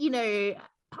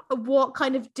 what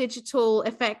kind of digital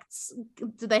effects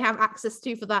do they have access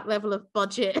to for that level of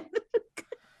budget?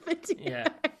 Yeah.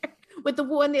 With the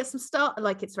war and there's some stuff,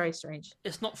 like it's very strange.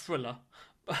 It's not Thriller.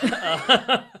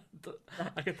 I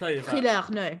can tell you that. Thriller,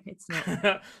 no, it's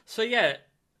not. So yeah,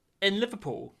 in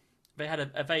Liverpool, they had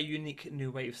a very unique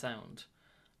new wave sound.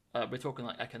 We're talking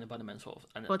like Echo and the Bunnymen sort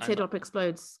of. Or Teardrop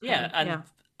Explodes. Yeah, and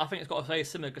I think it's got a very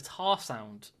similar guitar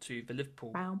sound to the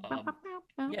Liverpool.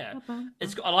 Yeah,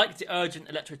 I like the urgent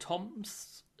electro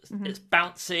toms. It's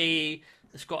bouncy.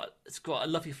 It's got a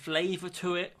lovely flavour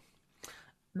to it.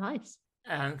 Nice.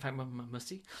 And in fact,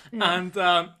 musty. Yeah.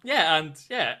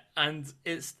 And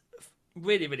it's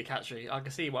really, really catchy. I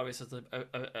can see why this is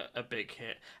a big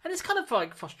hit, and it's kind of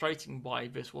like frustrating why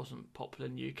this wasn't popular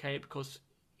in the UK because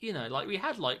like we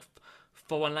had like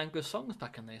foreign language songs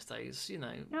back in those days.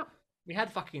 Yep. We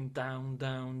had fucking Down,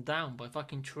 Down, Down by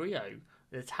fucking Trio,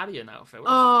 the Italian outfit.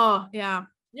 Oh yeah.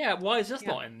 Yeah, why is this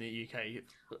not in the UK?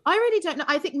 I really don't know.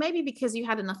 I think maybe because you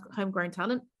had enough homegrown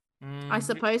talent. I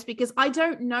suppose, because I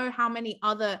don't know how many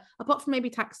other, apart from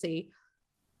maybe Taxi,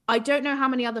 I don't know how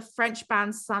many other French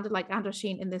bands sounded like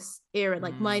Androshine in this era.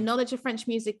 Like my knowledge of French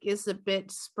music is a bit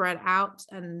spread out,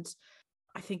 and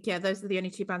I think those are the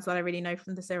only 2 bands that I really know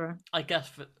from this era. I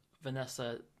guess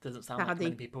Vanessa doesn't sound like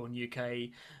many people in the UK.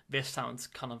 This sounds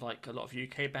kind of like a lot of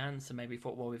UK bands, so maybe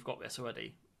thought, well, we've got this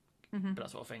already, but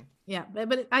that sort of thing. Yeah,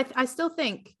 but I still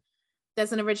think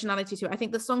there's an originality to it. I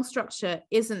think the song structure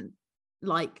isn't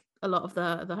like a lot of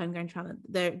the homegrown talent.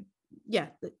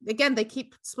 Again, they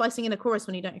keep splicing in a chorus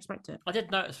when you don't expect it. I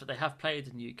did notice that they have played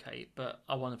in the UK, but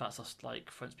I wonder if that's just like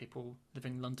French people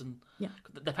living in London. Yeah,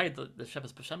 they played the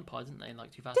Shepherd's Bush Empire, didn't they, in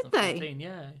like 2015? Did they?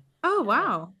 Yeah. Oh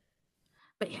wow.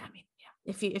 But yeah, I mean,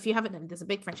 if you haven't, there's a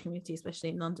big French community, especially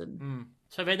in London.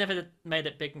 So they never made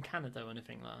it big in Canada or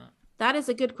anything like that? That is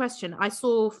a good question. I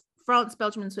saw France,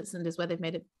 Belgium, and Switzerland is where they've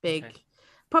made it big. Okay.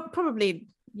 Probably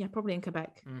in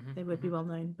Quebec. They would be well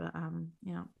known, but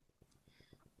yeah.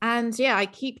 And yeah, I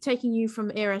keep taking you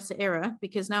from era to era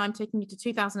because now I'm taking you to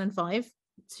 2005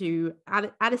 to A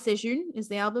Sejun is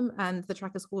the album, and the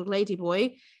track is called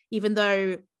Ladyboy, even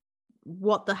though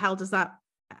what the hell does that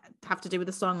have to do with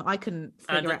the song? I couldn't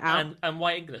figure it out. And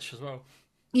white English as well.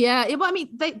 Yeah, well, I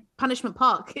mean, Punishment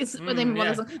Park is the name of one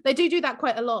of the songs. They do that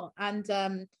quite a lot, and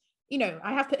I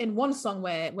have put in one song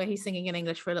where he's singing in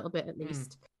English for a little bit at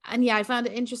least. And yeah, I found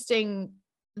it interesting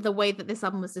the way that this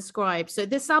album was described. So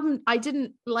this album, I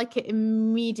didn't like it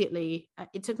immediately.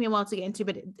 It took me a while to get into,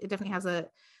 but it definitely has a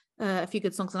a few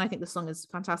good songs, and I think the song is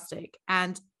fantastic.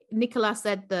 And Nicolas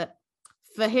said that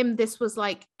for him, this was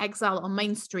like Exile on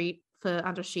Main Street for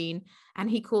Androshine, and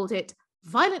he called it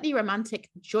violently romantic,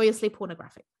 joyously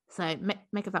pornographic. So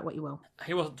make of that what you will.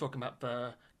 He wasn't talking about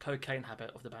the cocaine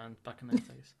habit of the band back in those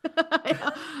days.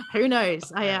 Who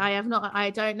knows? I have not. I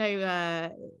don't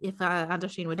know if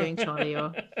Androshine were doing Charlie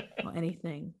or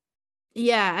anything.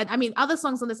 Yeah, and I mean other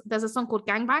songs on this. There's a song called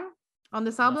Gangbang on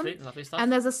this album, Lovely stuff.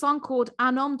 and there's a song called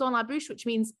Un homme dans la bouche, which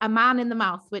means a man in the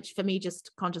mouth, which for me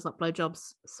just conjures up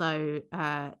blowjobs. So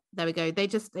there we go. They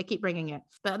keep bringing it,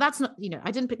 but that's not.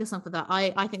 I didn't pick the song for that.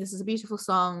 I think this is a beautiful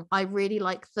song. I really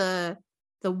like the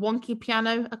wonky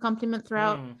piano accompaniment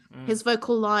throughout, his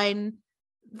vocal line,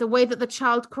 the way that the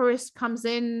child chorus comes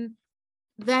in,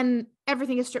 then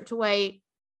everything is stripped away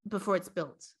before it's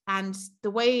built, and the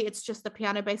way it's just the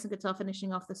piano, bass, and guitar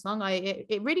finishing off the song,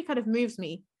 it really kind of moves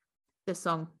me, this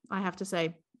song, I have to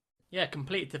say. Yeah,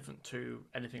 completely different to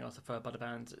anything else I've heard by the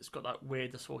band. It's got that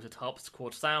weird distorted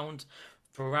harpsichord sound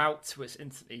throughout, which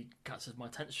instantly catches my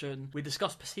attention. We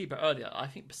discussed Placebo earlier. I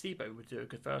think Placebo would do a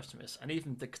good version of this, and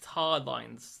even the guitar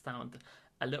lines sound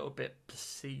a little bit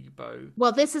Placebo.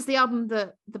 Well, this is the album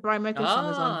that the Brian Moko song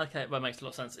is on. Okay, well, it makes a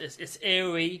lot of sense. It's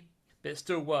eerie, but it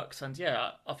still works, and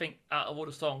yeah, I think out of all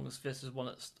the songs, this is one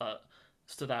that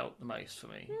stood out the most for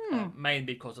me,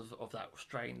 mainly because of that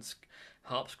strange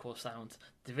harpsichord sound.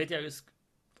 The video is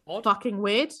odd. Fucking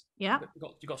weird, yeah.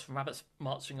 You got some rabbits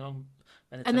marching along,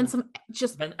 and then some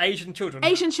then Asian children,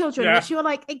 yeah. Which you're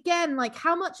like, again, like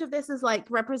how much of this is like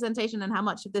representation and how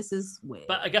much of this is weird.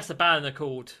 But I guess the band are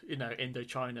called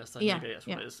Indochina, so maybe that's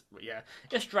what it is. But yeah,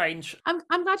 it's strange.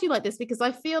 I'm glad you like this, because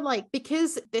I feel like,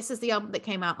 because this is the album that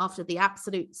came out after the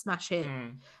absolute smash hit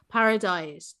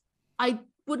Paradise, I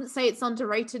wouldn't say it's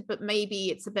underrated, but maybe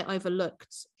it's a bit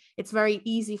overlooked. It's very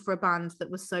easy for a band that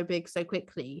was so big so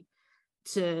quickly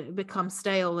to become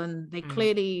stale, and they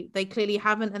clearly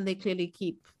haven't, and they clearly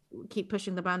keep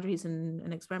pushing the boundaries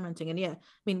and experimenting. And yeah, I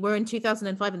mean, we're in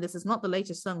 2005, and this is not the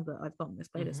latest song that I've got on this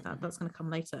playlist. That's going to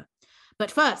come later. But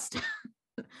first,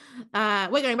 we're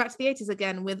going back to the 80s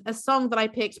again with a song that I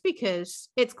picked because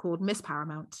it's called Miss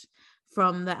Paramount,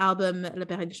 from the album Le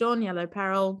Péril Jaune, Yellow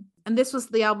Peril. And this was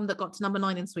the album that got to number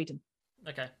 9 in Sweden.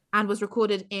 Okay. And was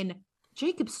recorded in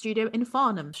Jacob's studio in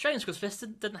Farnham. Strange, because this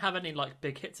didn't have any like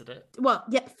big hits, did it? Well,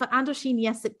 yeah, for Androshine,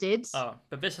 yes, it did. Oh,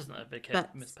 but this isn't a big hit,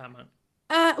 Miss Paramount.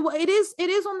 Well, it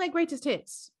is on their greatest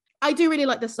hits. I do really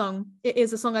like this song. It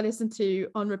is a song I listen to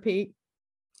on repeat.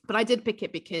 But I did pick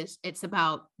it because it's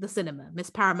about the cinema. Miss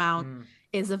Paramount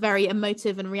is a very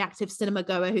emotive and reactive cinema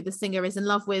goer who the singer is in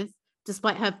love with,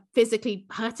 despite her physically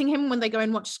hurting him when they go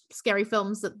and watch scary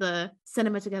films at the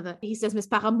cinema together. He says Miss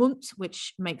Paramount,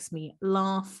 which makes me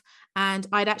laugh. And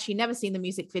I'd actually never seen the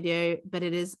music video, but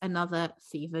it is another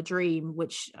fever dream,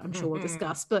 which I'm sure we'll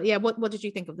discuss. But yeah, what did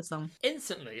you think of the song?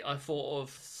 Instantly, I thought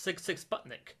of Sigue Sigue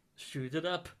Sputnik. Shoot it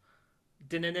up.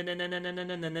 But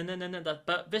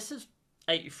this is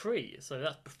 83, so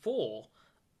that's before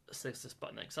Sigue Sigue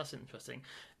Sputnik. So that's interesting.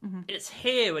 It's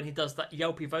here when he does that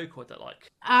yelpy vocal that like.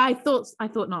 I thought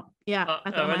not. Yeah,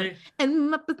 I thought really?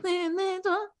 And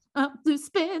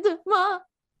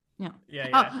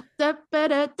Yeah.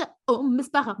 Oh, Miss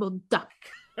Paramount.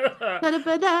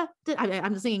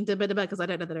 I'm just singing because I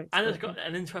don't know the lyrics. And it's got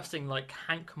an interesting like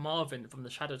Hank Marvin from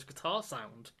the Shadows guitar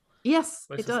sound. Yes,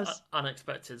 it does.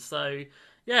 Unexpected. So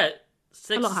yeah,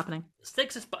 a lot happening. Sigue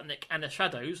Sigue Sputnik and the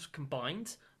Shadows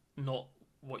combined, not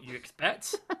what you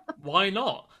expect. Why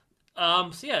not?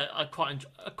 So yeah, I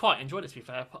quite enjoyed it, to be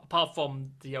fair, apart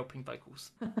from the yelping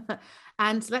vocals.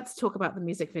 And let's talk about the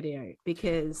music video,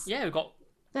 because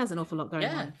there's an awful lot going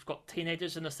on. Yeah, we've got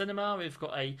teenagers in the cinema. We've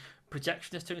got a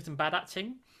projectionist doing some bad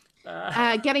acting.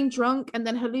 Getting drunk and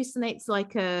then hallucinates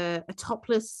like a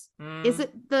topless. Is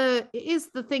it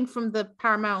the thing from the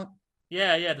Paramount?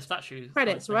 Yeah, the statue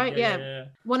credits, right? Yeah.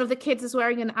 One of the kids is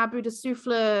wearing an Abu de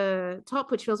Souffle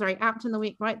top, which feels very apt in the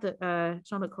week, right? That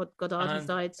Jean-Luc Godard has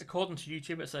died. According to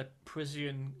YouTube, it's a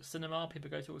Parisian cinema people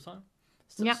go to all the time.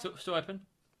 Still open.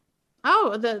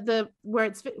 Oh, the where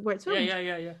it's filmed.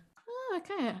 Yeah. Oh,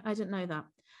 okay, I didn't know that.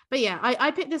 But yeah,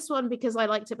 I picked this one because I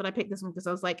liked it, but I picked this one because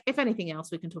I was like, if anything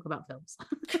else, we can talk about films.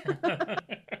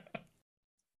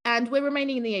 And we're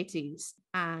remaining in the 80s,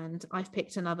 and I've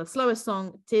picked another slower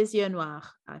song, Tes Yeux Noirs.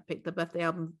 I picked the birthday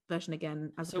album version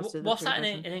again. What's that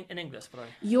in English?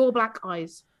 Your Black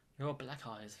Eyes. Your Black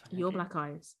Eyes. Your Black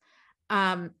Eyes.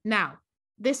 Now,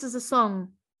 this is a song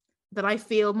that I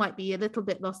feel might be a little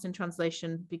bit lost in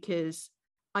translation, because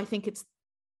I think it's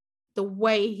the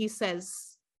way he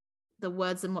says the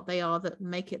words and what they are that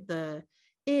make it the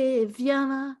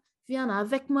viens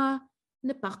avec moi.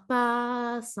 Ne pars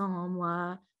pas sans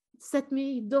moi. Cette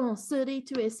nuit dans ce lit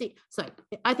tu es si. So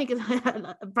I think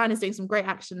Bran is doing some great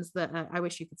actions that I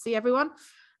wish you could see, everyone.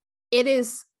 It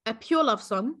is a pure love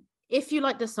song. If you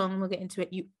like the song, we'll get into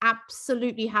it. You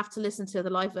absolutely have to listen to the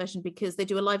live version because they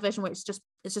do a live version where it's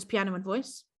just piano and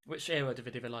voice. Which era did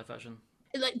they do the live version?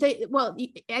 Like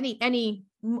any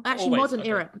actually Always,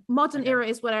 modern okay. era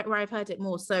is where I've heard it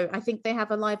more. So I think they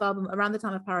have a live album around the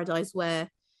time of Paradise where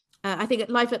I think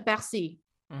Live at Bercy.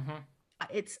 Mm-hmm.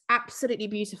 It's absolutely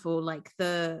beautiful. Like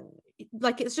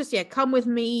it's just come with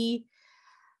me.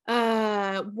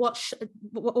 What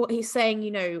he's saying,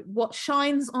 you know, what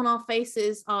shines on our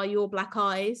faces are your black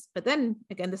eyes. But then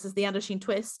again, this is the Indochine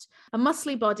twist. A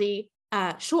muscly body,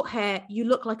 short hair, you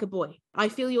look like a boy. I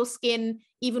feel your skin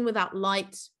even without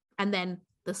light. And then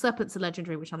the serpents are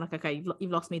legendary, which I'm like, okay,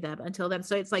 you've lost me there. But until then,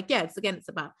 so it's like, it's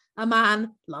about a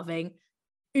man loving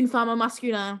une femme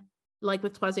masculin, like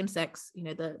with Troisième Sexe, you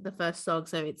know, the first song.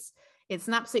 So it's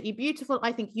an absolutely beautiful,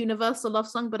 I think, universal love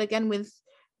song, but again with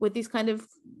these kind of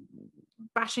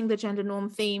bashing the gender norm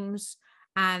themes,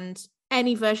 and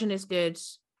any version is good.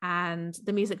 And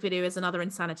the music video is another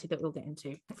insanity that we'll get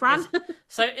into. Fran?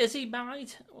 So is he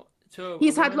married to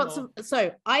He's had lots of...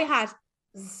 So I had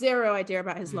zero idea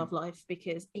about his love life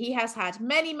because he has had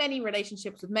many, many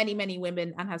relationships with many, many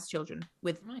women and has children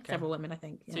with several women, I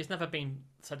think. Yeah. So he's never been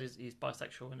said he's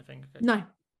bisexual or anything? Okay. No,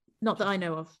 not that I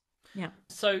know of. Yeah.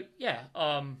 So, yeah,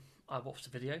 I watched the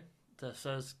video. The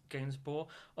Serge Gainsbourg.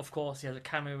 Of course, he has a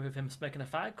cameo with him smoking a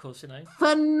fag, because, you know.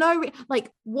 For no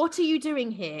what are you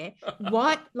doing here?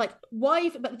 Why?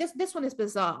 But this one is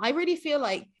bizarre. I really feel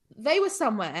like they were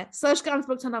somewhere. Serge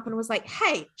Gainsbourg turned up and was like,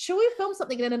 hey, shall we film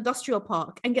something in an industrial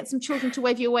park and get some children to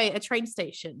wave you away at a train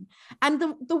station? And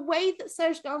the way that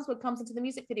Serge Gainsbourg comes into the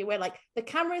music video, where like the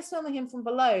camera is filming him from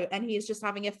below and he is just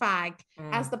having a fag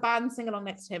as the band sing along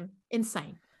next to him.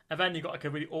 Insane. And then you got like a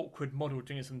really awkward model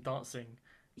doing some dancing.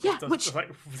 Yeah, which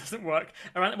doesn't work.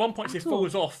 Around at one point, she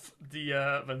falls off the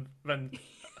then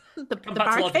the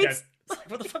barricades.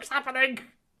 Like, what the fuck's happening?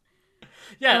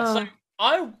 Yeah, so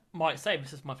I might say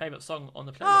this is my favorite song on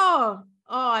the playlist.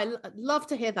 I love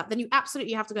to hear that. Then you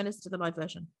absolutely have to go and listen to the live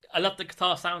version. I love the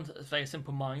guitar sound. It's very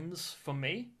Simple Minds from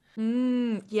me.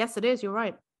 Yes, it is. You're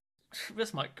right.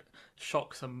 This might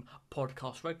shock some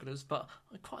podcast regulars, but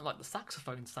I quite like the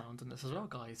saxophone sound in this as well,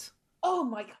 guys. Oh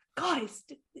my God, guys!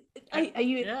 Are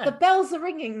you? Yeah. The bells are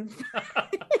ringing.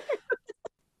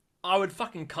 I would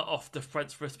fucking cut off the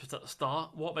French whispers at the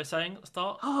start. What are they saying at the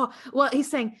start? Oh, well, he's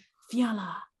saying, viens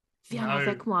là,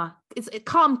 avec moi. It's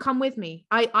come with me.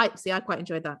 I see. I quite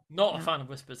enjoyed that. Not a fan of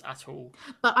whispers at all.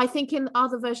 But I think in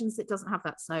other versions it doesn't have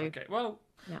that. So okay, well,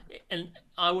 and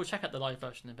I will check out the live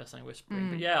version if they're saying whispering.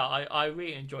 But yeah, I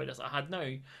really enjoyed this. I had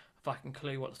no fucking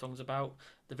clue what the song's about.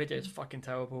 The video is fucking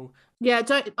terrible. Yeah,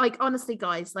 don't honestly,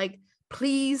 guys,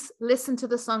 please listen to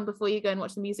the song before you go and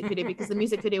watch the music video because the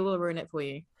music video will ruin it for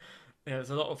you. Yeah, there's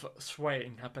a lot of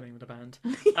swaying happening with the band.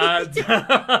 But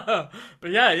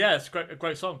yeah, it's a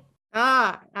great song.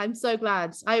 I'm so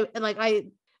glad. I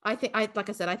think I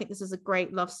think this is a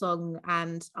great love song,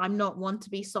 and I'm not one to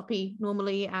be soppy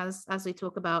normally as we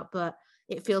talk about, but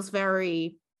it feels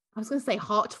very, I was going to say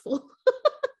heartful,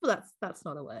 but that's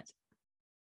not a word.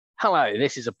 Hello,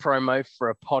 this is a promo for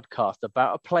a podcast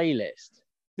about a playlist.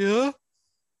 Yeah?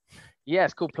 Yeah,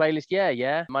 it's called Playlist.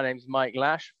 Yeah. My name's Mike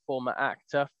Lash, former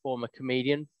actor, former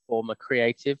comedian, former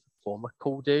creative, former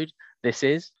cool dude. This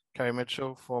is Kay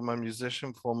Mitchell, former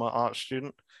musician, former art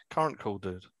student, current cool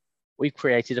dude. We've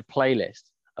created a playlist,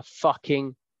 a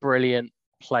fucking brilliant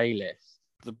playlist.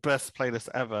 The best playlist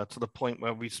ever, to the point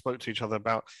where we spoke to each other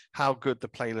about how good the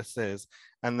playlist is,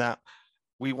 and that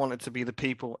we wanted to be the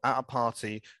people at a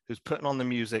party who's putting on the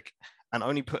music and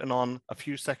only putting on a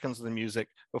few seconds of the music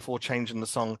before changing the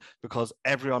song, because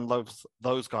everyone loves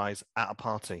those guys at a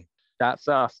party. That's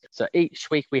us. So each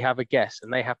week we have a guest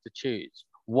and they have to choose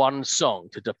one song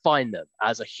to define them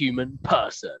as a human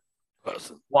person.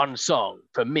 One song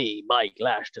for me, Mike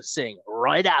Lash, to sing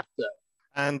right after.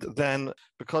 And then,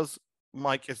 because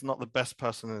Mike is not the best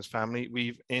person in his family,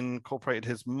 we've incorporated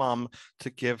his mum to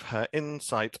give her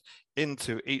insight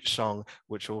into each song,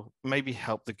 which will maybe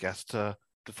help the guest to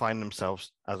define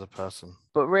themselves as a person.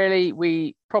 But really,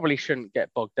 we probably shouldn't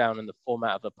get bogged down in the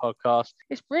format of the podcast.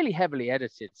 It's really heavily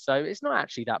edited, so it's not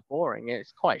actually that boring.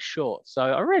 It's quite short, so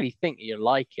I really think you'll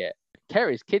like it.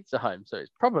 Kerry's kids are home, so it's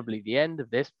probably the end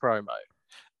of this promo.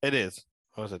 It is.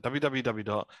 What was it?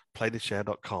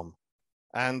 www.playlistshare.com.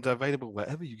 And available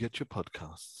wherever you get your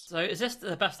podcasts. So is this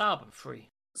the best album?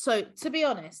 3? So to be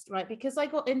honest, right, because I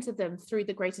got into them through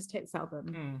the Greatest Hits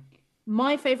album,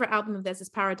 my favorite album of theirs is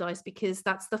Paradise, because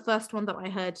that's the first one that I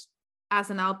heard as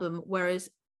an album, whereas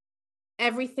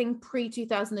everything pre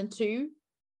 2002,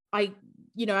 I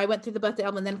went through the birthday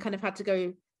album and then kind of had to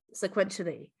go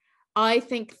sequentially. I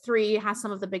think 3 has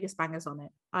some of the biggest bangers on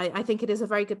it. I think it is a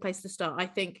very good place to start. I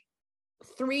think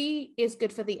 3 is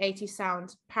good for the 80s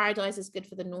sound. Paradise is good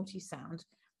for the naughty sound.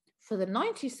 For the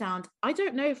 90s sound, I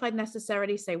don't know if I'd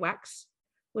necessarily say Wax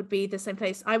would be the same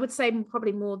place. I would say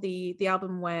probably more the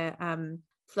album where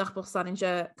Fleur pour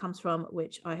Salinger comes from,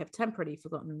 which I have temporarily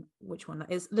forgotten which one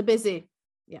that is. Le Baiser.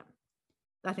 Yeah,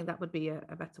 I think that would be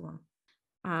a better one.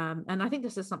 And I think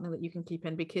this is something that you can keep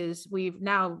in because we've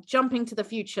now jumping to the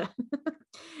future.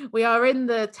 We are in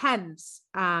the 10s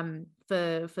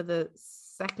for the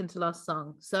second to last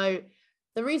song. So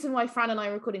the reason why Fran and I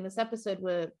are recording this episode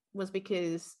was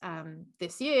because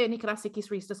this year Nicolas Sirkis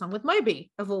released a song with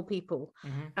Moby, of all people,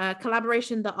 a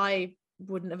collaboration that I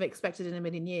wouldn't have expected in a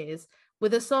million years,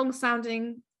 with a song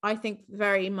sounding, I think,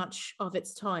 very much of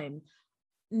its time.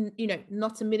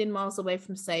 Not a million miles away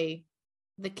from, say,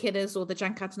 the Killers or the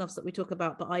Jan Katanovs that we talk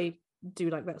about, but I do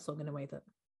like that song in a way that,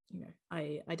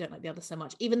 I don't like the others so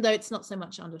much, even though it's not so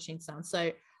much Indochine sound.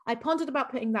 So I pondered about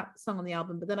putting that song on the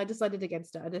album, but then I decided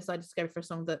against it. I decided to go for a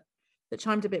song that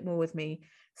chimed a bit more with me.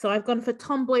 So I've gone for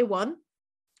Tomboy 1,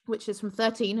 which is from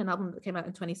 13, an album that came out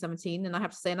in 2017. And I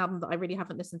have to say, an album that I really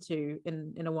haven't listened to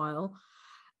in a while.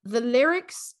 The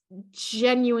lyrics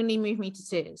genuinely move me to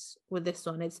tears with this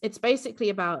one. It's basically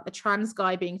about a trans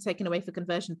guy being taken away for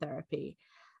conversion therapy,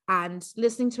 and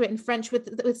listening to it in French with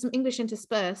some English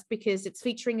interspersed, because it's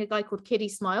featuring a guy called Kiddy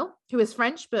Smile, who is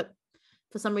French, but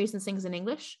for some reason sings in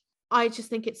English. I just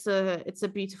think it's a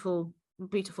beautiful,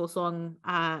 beautiful song,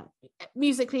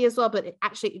 musically as well, but it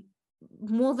actually,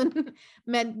 more than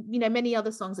many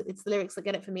other songs, it's the lyrics that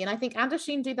get it for me. And I think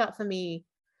Indochine do that for me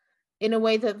in a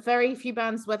way that very few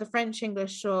bands, whether French,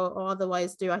 English, or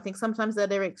otherwise, do. I think sometimes their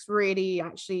lyrics really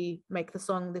actually make the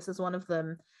song. This is one of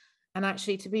them. And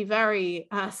actually, to be very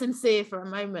sincere for a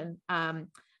moment,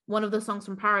 one of the songs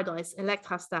from Paradise,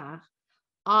 Electra Star,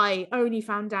 I only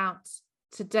found out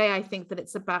today, I think, that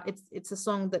it's a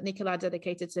song that Nicolas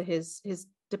dedicated to his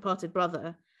departed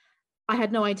brother. I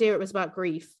had no idea it was about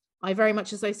grief. I very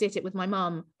much associate it with my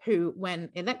mum, who, when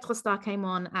Electra Star came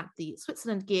on at the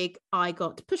Switzerland gig, I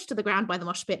got pushed to the ground by the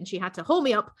mosh pit and she had to hold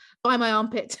me up by my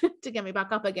armpit to get me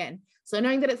back up again. So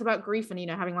knowing that it's about grief and,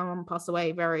 having my mum pass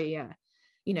away very,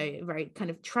 very kind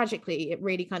of tragically, it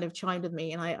really kind of chimed with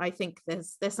me. And I think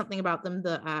there's something about them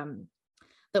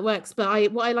that works.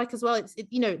 But what I like as well,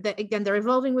 they're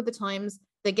evolving with the times.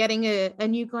 They're getting a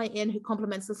new guy in who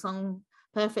complements the song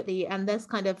perfectly. And there's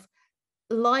kind of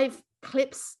live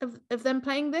clips of them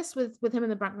playing this with him in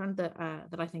the background that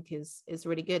I think is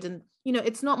really good. And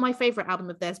it's not my favorite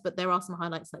album of theirs, but there are some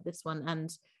highlights like this one.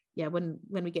 And yeah, when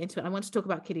we get into it, I want to talk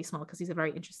about Kiddy Smile because he's a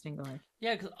very interesting guy.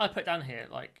 Yeah, because I put down here,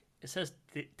 like, it says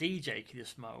DJ Kiddy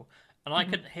Smile, and I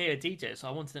couldn't hear DJ, so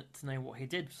I wanted to know what he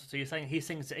did. So you're saying he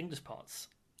sings the English parts?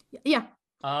 Yeah.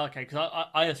 Okay, because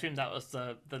I assumed that was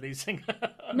the lead singer.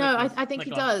 No, I think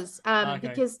he does,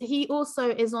 because he also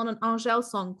is on an Angèle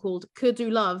song called Que du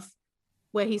Love,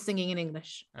 where he's singing in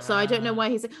English. So I don't know why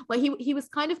he was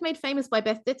kind of made famous by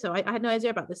Beth Ditto. I had no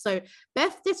idea about this. So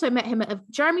Beth Ditto met him at a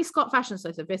Jeremy Scott fashion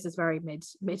show. So this is very mid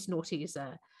noughties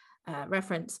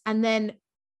reference, and then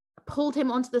pulled him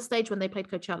onto the stage when they played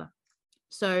Coachella.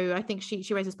 So I think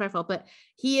she raised his profile, but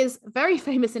he is very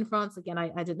famous in France. Again, I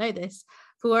didn't know this,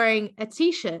 for wearing a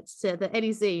t-shirt to the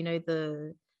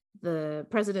Élysée, the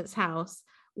president's house,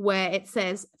 where it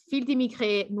says "Fille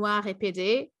d'immigré noir et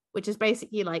pédé," which is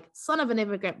basically like son of an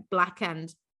immigrant, black,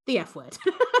 and the F word,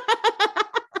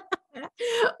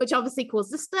 which obviously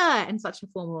caused a stir in such a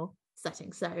formal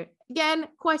setting. So again,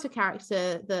 quite a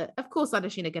character that, of course,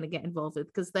 Indochine are going to get involved with,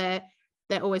 because they're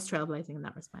always trailblazing in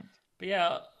that respect. But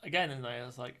yeah, again, in there,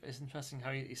 it's interesting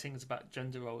how he sings about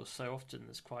gender roles so often.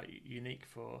 It's quite unique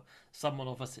for someone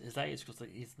of us his age, because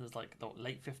he's in his late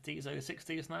 50s, early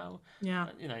 60s now. Yeah.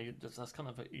 That's kind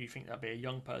of you think that'd be a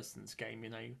young person's game,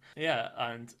 Yeah,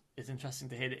 and it's interesting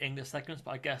to hear the English segments,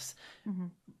 but I guess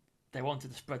they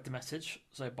wanted to spread the message.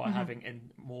 So by having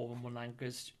in more than one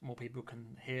language, more people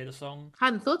can hear the song. I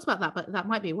hadn't thought about that, but that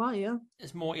might be why, yeah.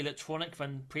 It's more electronic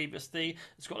than previously.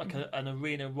 It's got like an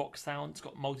arena rock sound. It's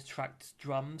got multi-tracked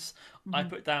drums. I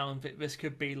put down that this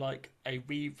could be like a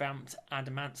revamped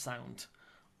Adamant sound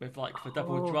with the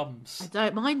double drums. I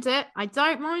don't mind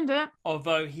it.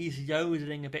 Although he's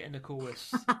yodeling a bit in the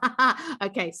chorus.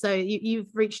 Okay, so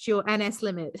you've reached your NS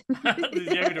limit. The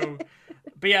yodel.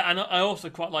 But yeah, and I also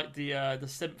quite like the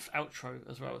synth outro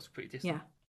as well. It's pretty decent. Yeah,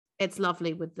 it's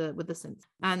lovely with the synth.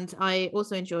 And I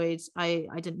also enjoyed, I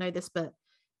didn't know this, but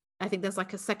I think there's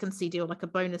like a second CD or like a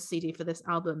bonus CD for this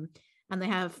album. And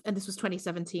this was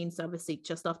 2017, so obviously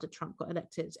just after Trump got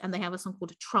elected. And they have a song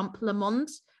called Trompe le Monde,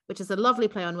 which is a lovely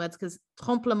play on words because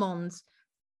Trompe le Monde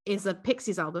is a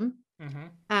Pixies album.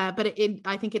 But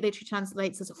I think it literally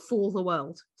translates as Fool the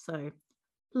World. So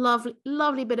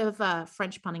lovely bit of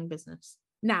French punning business.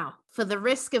 Now, for the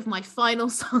risk of my final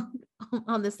song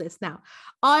on this list. Now,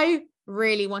 I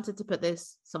really wanted to put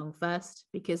this song first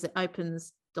because it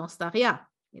opens Danse d'Aria.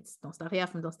 It's Danse d'Aria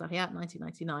from Danse d'Aria,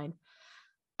 1999.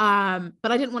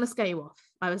 But I didn't want to scare you off.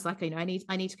 I was like, I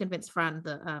need to convince Fran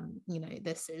that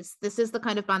this is the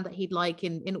kind of band that he'd like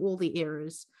in all the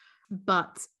eras.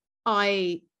 But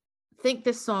I think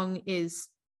this song is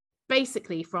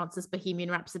basically France's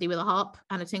Bohemian Rhapsody with a harp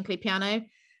and a tinkly piano.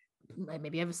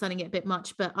 Maybe overselling it a bit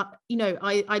much, but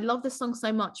I love this song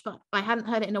so much, but I hadn't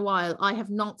heard it in a while. I have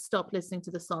not stopped listening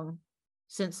to the song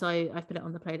since I've put it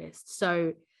on the playlist.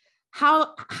 So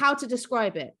how to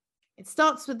describe it? It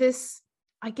starts with this,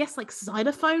 I guess, like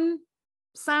xylophone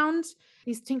sound,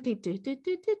 these tinkly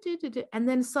and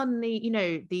then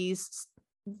suddenly, these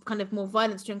kind of more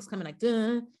violent strings coming like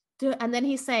duh, duh, and then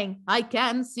he's saying, I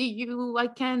can see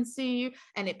you,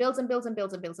 and it builds and builds and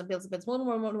builds and builds and builds and builds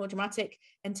more dramatic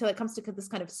until it comes to this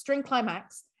kind of string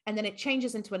climax, and then it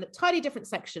changes into an entirely different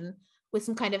section with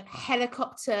some kind of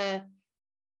helicopter,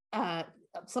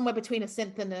 somewhere between a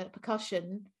synth and a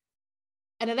percussion,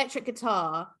 an electric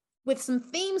guitar with some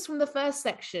themes from the first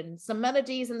section, some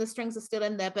melodies, and the strings are still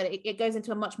in there, but it goes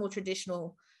into a much more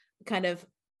traditional kind of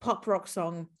pop rock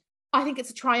song. I think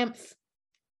it's a triumph.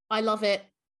 I love it.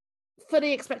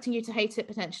 Fully expecting you to hate it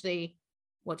potentially.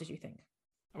 What did you think?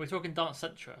 Are we talking Dance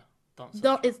Centra?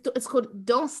 It's called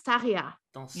Danse d'Aria.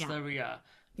 Danse d'Aria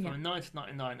from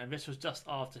 1999, and this was just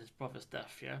after his brother's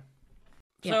death, yeah?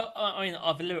 Yeah. So,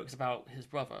 are the lyrics about his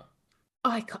brother?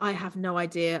 I have no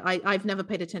idea. I've never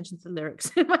paid attention to the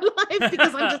lyrics in my life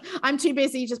because I'm too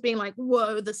busy just being like,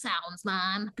 whoa, the sounds,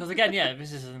 man. Because again,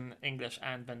 this is in English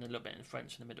and then a little bit in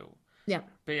French in the middle. Yeah.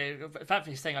 But the fact that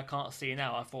he's saying I can't see you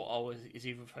now, I thought, is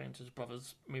he referring to his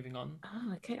brothers moving on?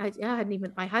 Oh, okay.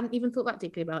 I hadn't even thought that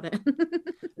deeply about it.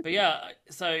 But yeah,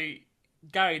 so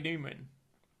Gary Newman,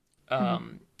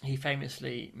 he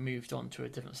famously moved on to a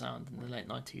different sound in the late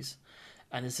 90s.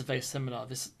 And this is very similar.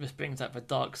 This brings out the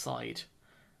dark side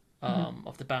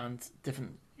of the band,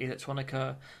 different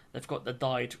electronica. They've got the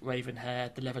dyed raven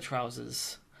hair, the leather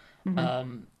trousers.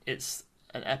 It's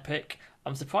an epic.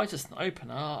 I'm surprised it's an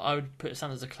opener. I would put it down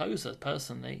as a closer,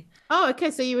 personally. Oh, okay.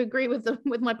 So you agree with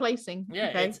my placing? Yeah,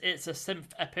 okay. It's a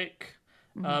synth epic.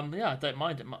 I don't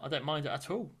mind it. I don't mind it at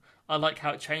all. I like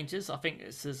how it changes. I think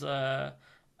this is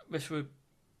this would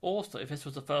also, if this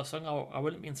was the first song, I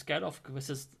wouldn't be scared off because this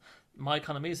is my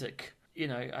kind of music,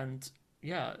 and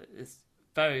it's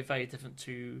very, very different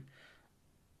to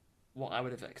what I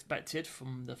would have expected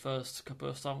from the first couple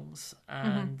of songs.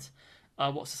 And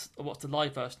what's the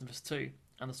live version of this too?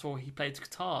 And I saw he played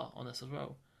guitar on this as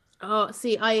well. Oh,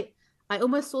 see, I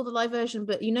almost saw the live version,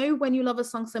 but when you love a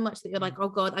song so much that you're like, oh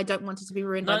god, I don't want it to be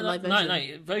ruined by the live version.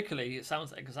 No, vocally it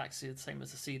sounds exactly the same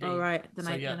as the CD. Oh right, then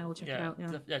I will check it out.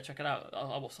 Yeah, check it out.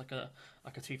 I watched like a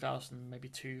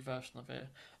 2002 version of it,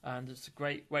 and it's a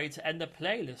great way to end the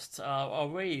playlist. I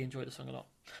really enjoyed the song a lot.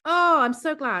 Oh, I'm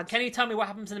so glad. Can you tell me what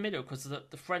happens in the middle? Because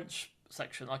the French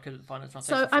section I couldn't find a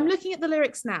translation. So I'm looking at the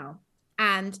lyrics now.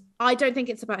 And I don't think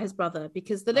it's about his brother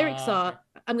because the lyrics are,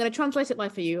 I'm going to translate it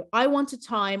live for you. I wanted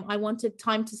time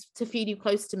to feel you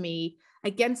close to me.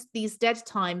 Against these dead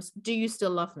times, do you still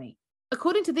love me?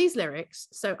 According to these lyrics,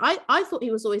 so I thought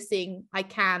he was always saying I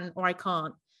can or I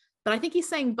can't. But I think he's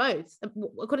saying both.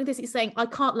 According to this, he's saying I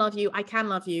can't love you, I can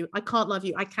love you, I can't love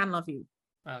you, I can love you.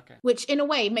 Okay. Which in a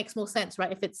way makes more sense,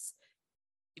 right? If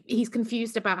he's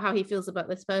confused about how he feels about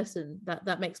this person,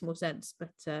 that makes more sense. But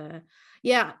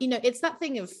it's that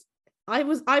thing of I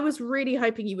was really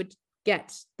hoping you would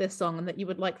get this song and that you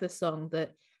would like this song,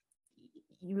 that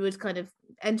you would kind of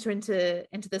enter into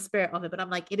the spirit of it. But I'm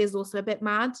like, it is also a bit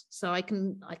mad, so I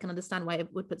can understand why it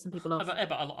would put some people off.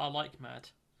 But I like mad.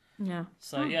 Yeah.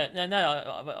 So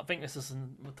I think this is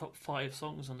in the top 5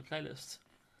 songs on the playlist.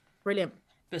 Brilliant.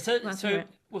 But so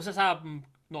was this album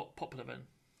not popular then?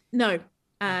 No.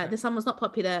 This one was not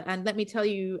popular, and let me tell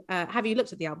you, have you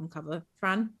looked at the album cover,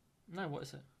 Fran? No, what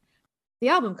is it? The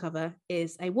album cover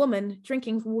is a woman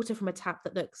drinking water from a tap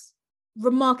that looks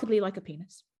remarkably like a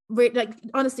penis. Like,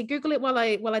 honestly, Google it while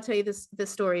I tell you this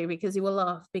story, because you will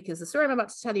laugh, because the story I'm about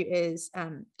to tell you is,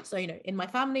 in my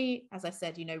family, as I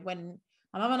said, when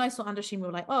my mum and I saw Androsheen, we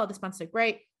were like, oh, this band's so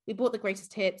great. We bought the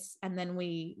greatest hits, and then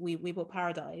we bought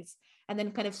Paradise, and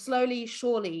then kind of slowly,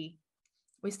 surely,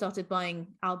 we started buying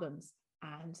albums.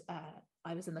 And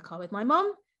I was in the car with my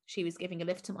mom. She was giving a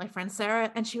lift to my friend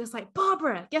Sarah, and she was like,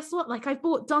 Barbara, guess what? Like, I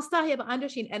bought Dans ta Rire by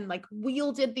Indochine, and like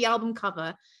wielded the album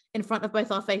cover in front of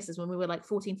both our faces when we were like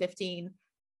 14, 15.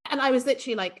 And I was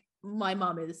literally like, my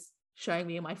mom is showing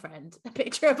me and my friend a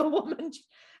picture of a woman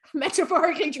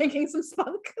metaphorically drinking some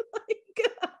spunk.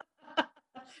 Like,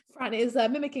 Fran is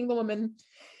mimicking the woman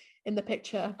in the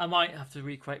picture. I might have to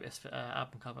recreate this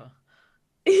album cover.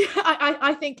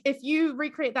 I think if you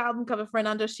recreate the album cover for an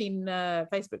Indochine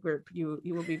Facebook group, you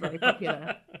will be very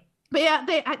popular. But yeah,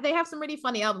 they have some really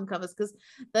funny album covers, because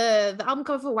the album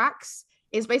cover for Wax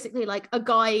is basically like a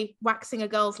guy waxing a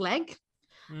girl's leg.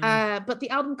 But the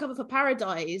album cover for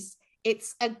Paradise,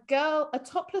 it's a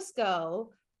topless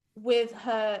girl with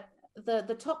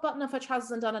the top button of her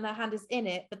trousers undone and her hand is in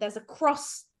it, but there's a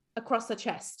cross across her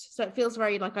chest. So it feels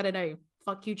very like, I don't know,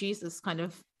 fuck you, Jesus kind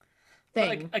of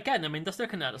thing. But again, I mean, just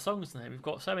looking at the songs now, we've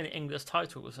got so many English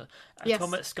titles: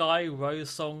 Atomic Sky, Rose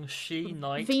Song, She,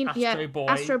 Night, Astro Boy.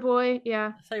 Astro Boy,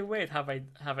 yeah. It's so weird how they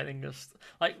have an English.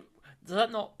 Like, does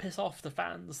that not piss off the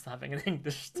fans having an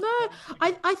English title? No,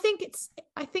 I think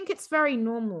it's very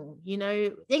normal. You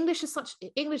know, English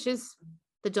is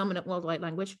the dominant worldwide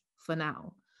language for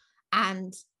now,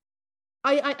 and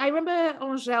I remember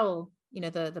Angèle, you know,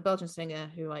 the Belgian singer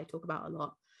who I talk about a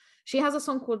lot. She has a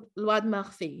song called Loi de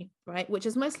Murphy, right? Which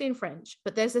is mostly in French,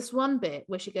 but there's this one bit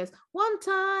where she goes, 1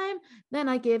 time, then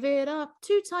I give it up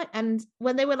 2 times. And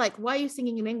when they were like, why are you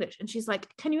singing in English? And she's like,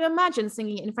 can you imagine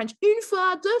singing it in French? Une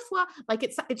fois, deux fois. Like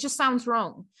it just sounds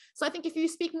wrong. So I think if you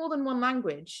speak more than one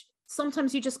language,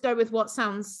 sometimes you just go with what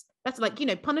sounds better. Like, you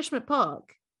know, Punishment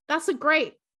Park. That's a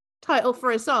great title for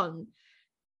a song,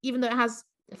 even though it has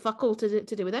fuck all to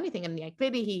do with anything. And yeah,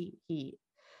 clearly he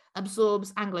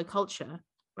absorbs Anglo culture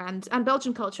and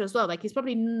Belgian culture as well. Like he's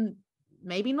probably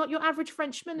maybe not your average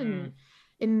Frenchman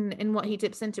in what he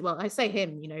dips into. Well, I say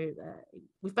him, you know,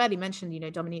 we've barely mentioned, you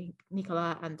know, Dominique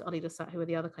Nicolas and Olly Lestat, who are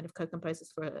the other kind of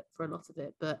co-composers for a lot of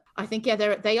it. But I think, yeah,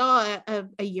 they are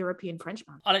a European French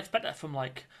band. I'd expect that from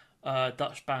like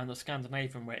Dutch band or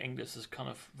Scandinavian, where English is kind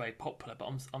of very popular.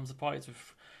 But I'm surprised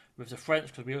with the French,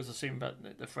 because we always assume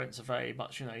that the French are very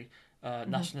much, you know,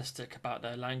 nationalistic about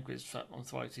their language. So I'm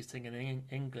surprised he's singing in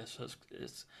English. So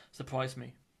it's surprised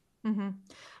me. Mm-hmm.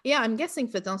 Yeah, I'm guessing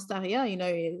for Dans ta Rire, you know,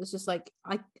 it was just like,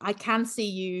 I can see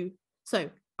you. So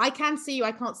I can see you,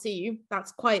 I can't see you.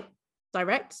 That's quite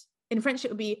direct. In French, it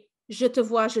would be je te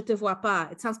vois pas.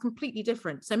 It sounds completely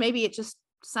different. So maybe it just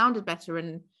sounded better,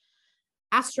 and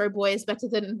Astro Boy is better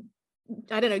than,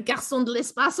 I don't know, Garçon de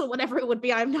l'Espace or whatever it would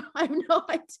be. I have no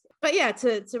idea. But yeah,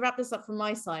 to wrap this up from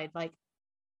my side, like,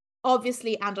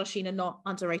 obviously Indochine are not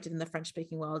underrated in the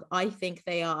French-speaking world. I think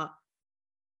they are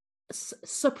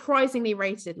surprisingly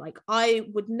rated. Like, I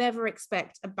would never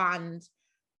expect a band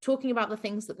talking about the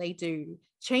things that they do,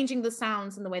 changing the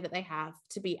sounds in the way that they have,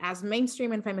 to be as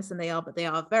mainstream and famous as they are, but they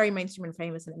are very mainstream and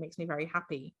famous, and it makes me very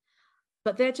happy.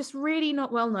 But they're just really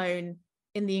not well known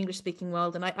in the English-speaking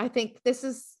world, and I think this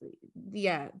is,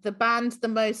 yeah, the band the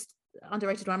most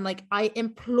underrated one. I'm like, I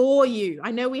implore you,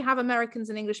 I know we have Americans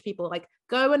and English people, like,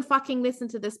 go and fucking listen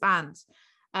to this band,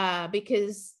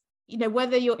 because, you know,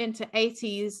 whether you're into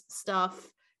 80s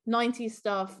stuff, 90s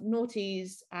stuff,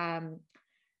 noughties,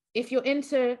 if you're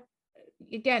into,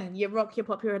 again, your rock, your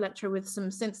pop, your electro with some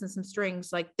synths and some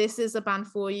strings, like, this is a band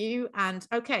for you. And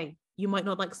okay, you might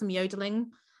not like some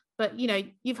yodeling, but, you know,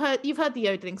 you've heard the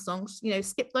yodeling songs, you know,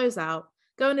 skip those out,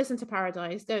 go and listen to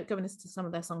Paradise, go and listen to some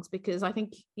of their songs, because I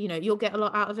think, you know, you'll get a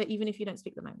lot out of it even if you don't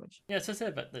speak the language. Yeah, so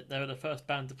say that they were the first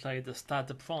band to play the Stade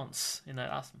de France, you know,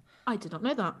 that's I did not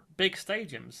know that. big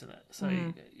stadiums in it. So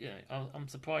yeah, I'm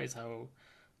surprised how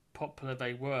popular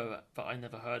they were, but I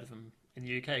never heard of them in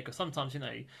the UK, because sometimes, you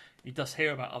know, you just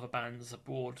hear about other bands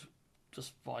abroad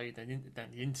just via the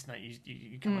internet.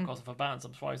 You come across other bands.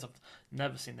 I'm surprised I've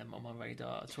never seen them on my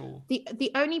radar at all.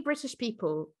 The only British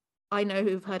people I know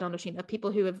who've heard Indochine are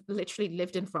people who have literally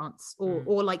lived in France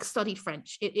or like studied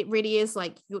French. It really is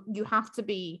like you have to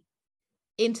be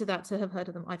into that to have heard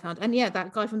of them, I found. And yeah,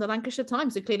 that guy from the Lancashire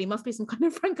Times, who clearly must be some kind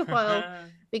of Francophile,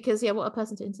 because yeah, what a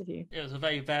person to interview. It was a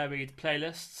very varied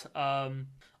playlist.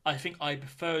 I think I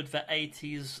preferred the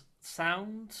 80s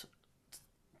sound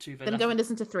to the... Then go and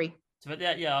listen to 3. So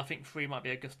yeah, I think 3 might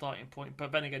be a good starting point.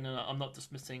 But then again, I'm not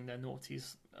dismissing their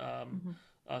noughties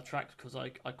tracks, because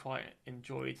I quite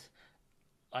enjoyed...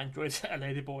 I enjoyed A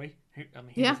Lady Boy.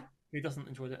 Who doesn't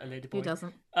enjoy A Lady Boy? Who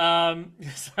doesn't?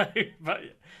 But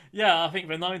yeah, I think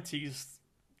the 90s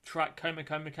track Coma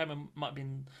might have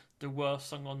been the worst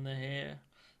song on the here.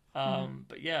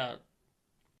 But yeah,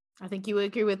 I think you would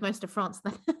agree with most of France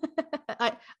then.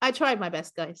 I tried my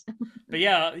best, guys. But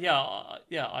yeah,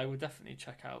 I would definitely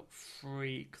check out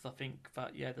Free because I think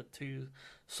that the two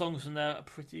songs in there are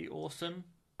pretty awesome.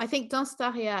 I think Dans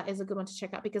Derrière is a good one to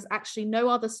check out because actually no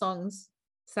other songs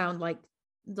sound like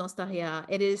Dans Derrière.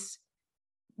 It is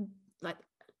like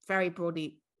very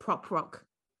broadly prop rock,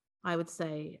 I would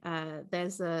say.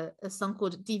 There's a song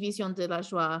called Division de la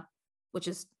Joie, which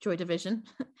is Joy Division.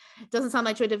 It doesn't sound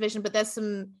like Joy Division, but there's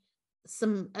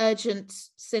some urgent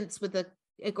synths with the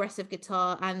aggressive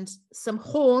guitar and some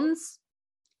horns.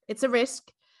 It's a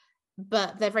risk,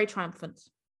 but they're very triumphant.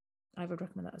 I would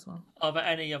recommend that as well. Are there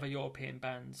any other European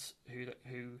bands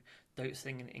who don't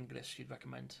sing in English you'd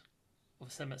recommend? Of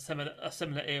a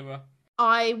similar era?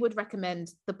 I would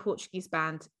recommend the Portuguese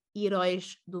band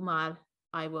Heróis do Mar.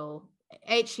 I will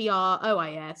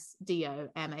HEROIS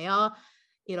DOMAR.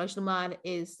 Heróis do Mar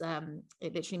is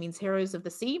it literally means heroes of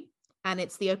the sea, and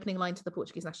it's the opening line to the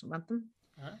Portuguese national anthem.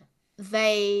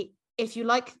 Oh. If you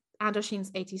like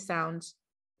Andoshin's 80s sound,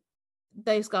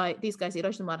 these guys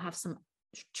Heróis do Mar have some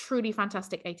truly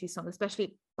fantastic 80s songs,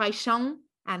 especially Paixão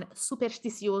and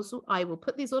Supersticioso. I will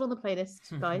put these all on the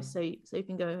playlist, guys, so you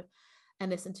can go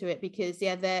and listen to it because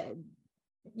they're,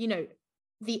 you know,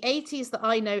 the 80s that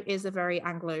I know is a very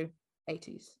Anglo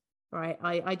 80s, right?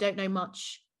 I don't know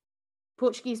much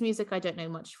Portuguese music, I don't know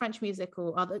much French music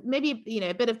or other, maybe, you know,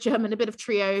 a bit of German, a bit of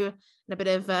trio, and a bit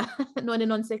of Non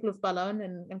Luftballon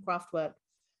and Kraftwerk.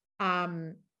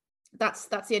 That's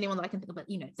the only one that I can think of, but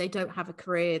you know, they don't have a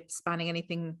career spanning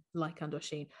anything like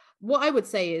Andoshin. What I would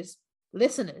say is,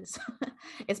 listeners,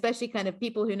 especially kind of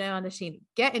people who know Andoshin,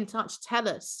 get in touch, tell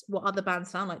us what other bands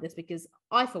sound like this, because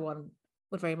I, for one,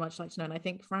 would very much like to know, and I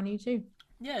think Fran, you too.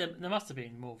 Yeah, there must have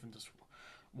been more than just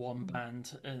one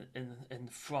band in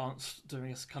France doing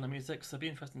this kind of music, so it'd be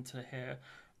interesting to hear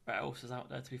what else is out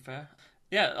there, to be fair.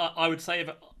 Yeah, I would say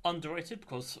that underrated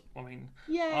because, I mean,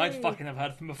 I'd fucking have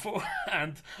heard them before,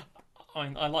 and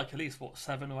I like at least,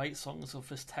 7 or 8 songs of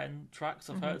this 10 tracks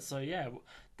I've heard, so yeah,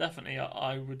 definitely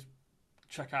I would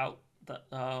check out that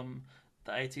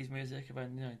the 80s music, and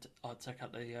then, you know, I'd check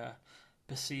out the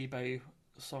Placebo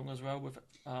song as well with,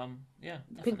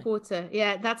 definitely. Pink Water,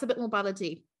 yeah, that's a bit more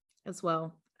ballady as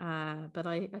well, but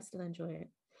I still enjoy it.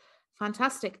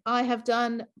 Fantastic. I have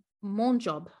done mon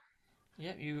job.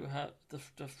 Yeah, you have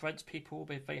the French people will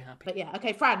be very happy. But yeah,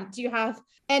 okay, Fran, do you have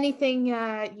anything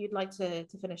you'd like to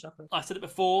finish off with? I said it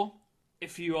before,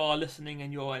 if you are listening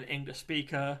and you're an English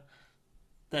speaker,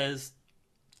 there's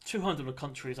 200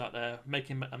 countries out there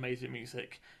making amazing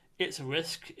music. It's a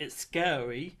risk, it's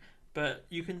scary, but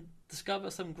you can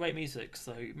discover some great music.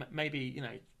 So maybe, you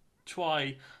know,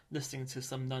 try listening to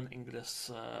some non-English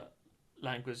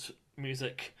language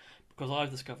music, because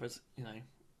I've discovered, you know,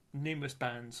 numerous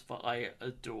bands that I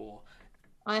adore.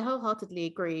 I wholeheartedly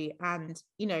agree, and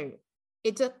you know,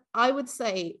 I would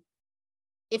say,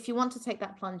 if you want to take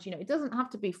that plunge, you know, it doesn't have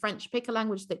to be French. Pick a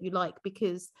language that you like,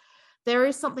 because there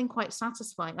is something quite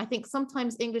satisfying. I think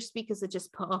sometimes English speakers are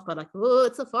just put off by like, oh,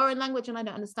 it's a foreign language and I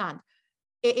don't understand.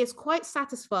 It is quite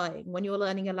satisfying when you're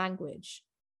learning a language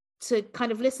to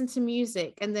kind of listen to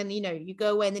music, and then, you know, you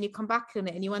go away and then you come back on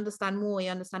it and you understand more.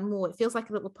 It feels like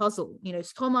a little puzzle. You know,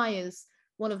 Stromae is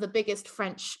one of the biggest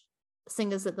French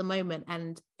singers at the moment,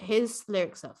 and his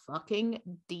lyrics are fucking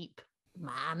deep,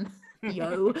 man.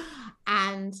 Yo.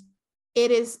 And it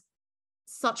is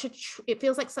such it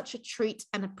feels like such a treat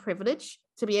and a privilege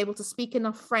to be able to speak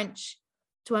enough French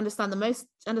to understand most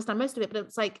of it. But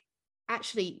it's like,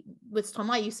 actually, with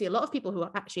Stromae, you see a lot of people who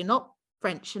are actually not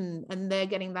French, and they're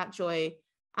getting that joy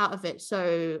out of it.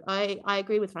 So I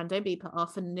agree with Fran, don't be put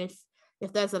off. And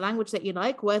if there's a language that you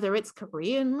like, whether it's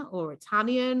Korean or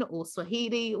Italian or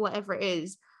Swahili, whatever it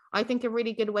is, I think a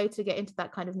really good way to get into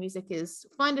that kind of music is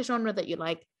find a genre that you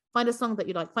like, find a song that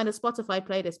you like, find a Spotify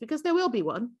playlist, because there will be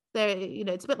one there. You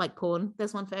know, it's a bit like porn.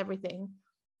 There's one for everything,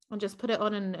 and just put it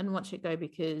on and watch it go,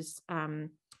 because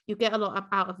you get a lot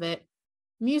out of it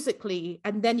musically,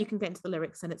 and then you can get into the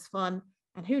lyrics and it's fun.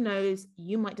 And who knows,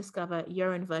 you might discover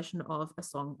your own version of a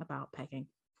song about pegging.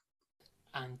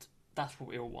 And that's what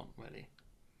we all want, really.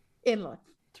 In life.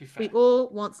 To be fair. We all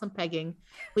want some pegging.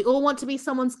 We all want to be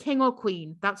someone's king or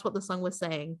queen. That's what the song was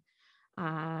saying.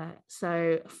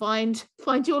 So find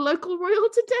your local royal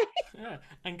today. Yeah.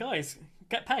 And guys,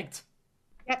 get pegged.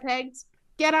 Get pegged.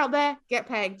 Get out there, get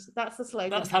pegged. That's the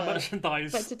slogan. That's how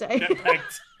merchandise. For today. Get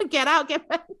pegged. Get out, get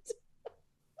pegged.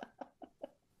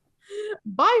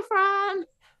 Bye, Fran.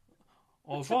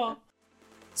 Au revoir.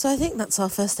 So I think that's our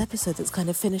first episode that's kind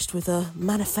of finished with a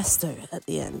manifesto at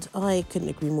the end. I couldn't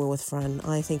agree more with Fran.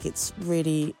 I think it's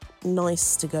really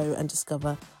nice to go and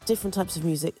discover different types of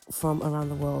music from around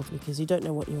the world because you don't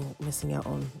know what you're missing out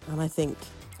on. And I think,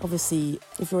 obviously,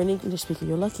 if you're an English speaker,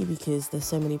 you're lucky because there's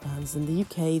so many bands in the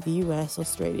UK, the US,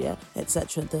 Australia,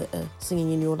 etc. that are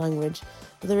singing in your language.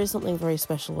 But there is something very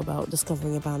special about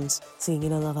discovering a band singing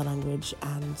in another language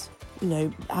and, you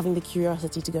know, having the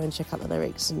curiosity to go and check out the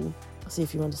lyrics and see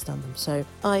if you understand them. So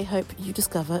I hope you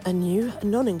discover a new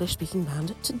non-English speaking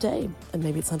band today. And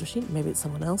maybe it's Androsheen, maybe it's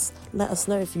someone else. Let us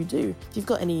know if you do. If you've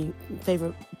got any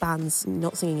favourite bands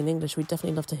not singing in English, we'd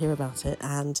definitely love to hear about it.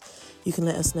 And you can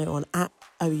let us know on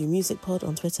 @OUMusicPod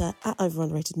on Twitter,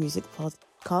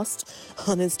 @OverUnderatedMusicPodcast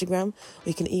on Instagram. Or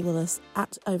you can email us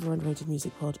at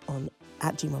overunderatedmusicpod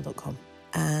at gmail.com.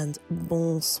 And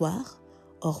bonsoir,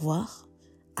 au revoir,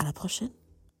 à la prochaine.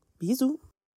 Bisous.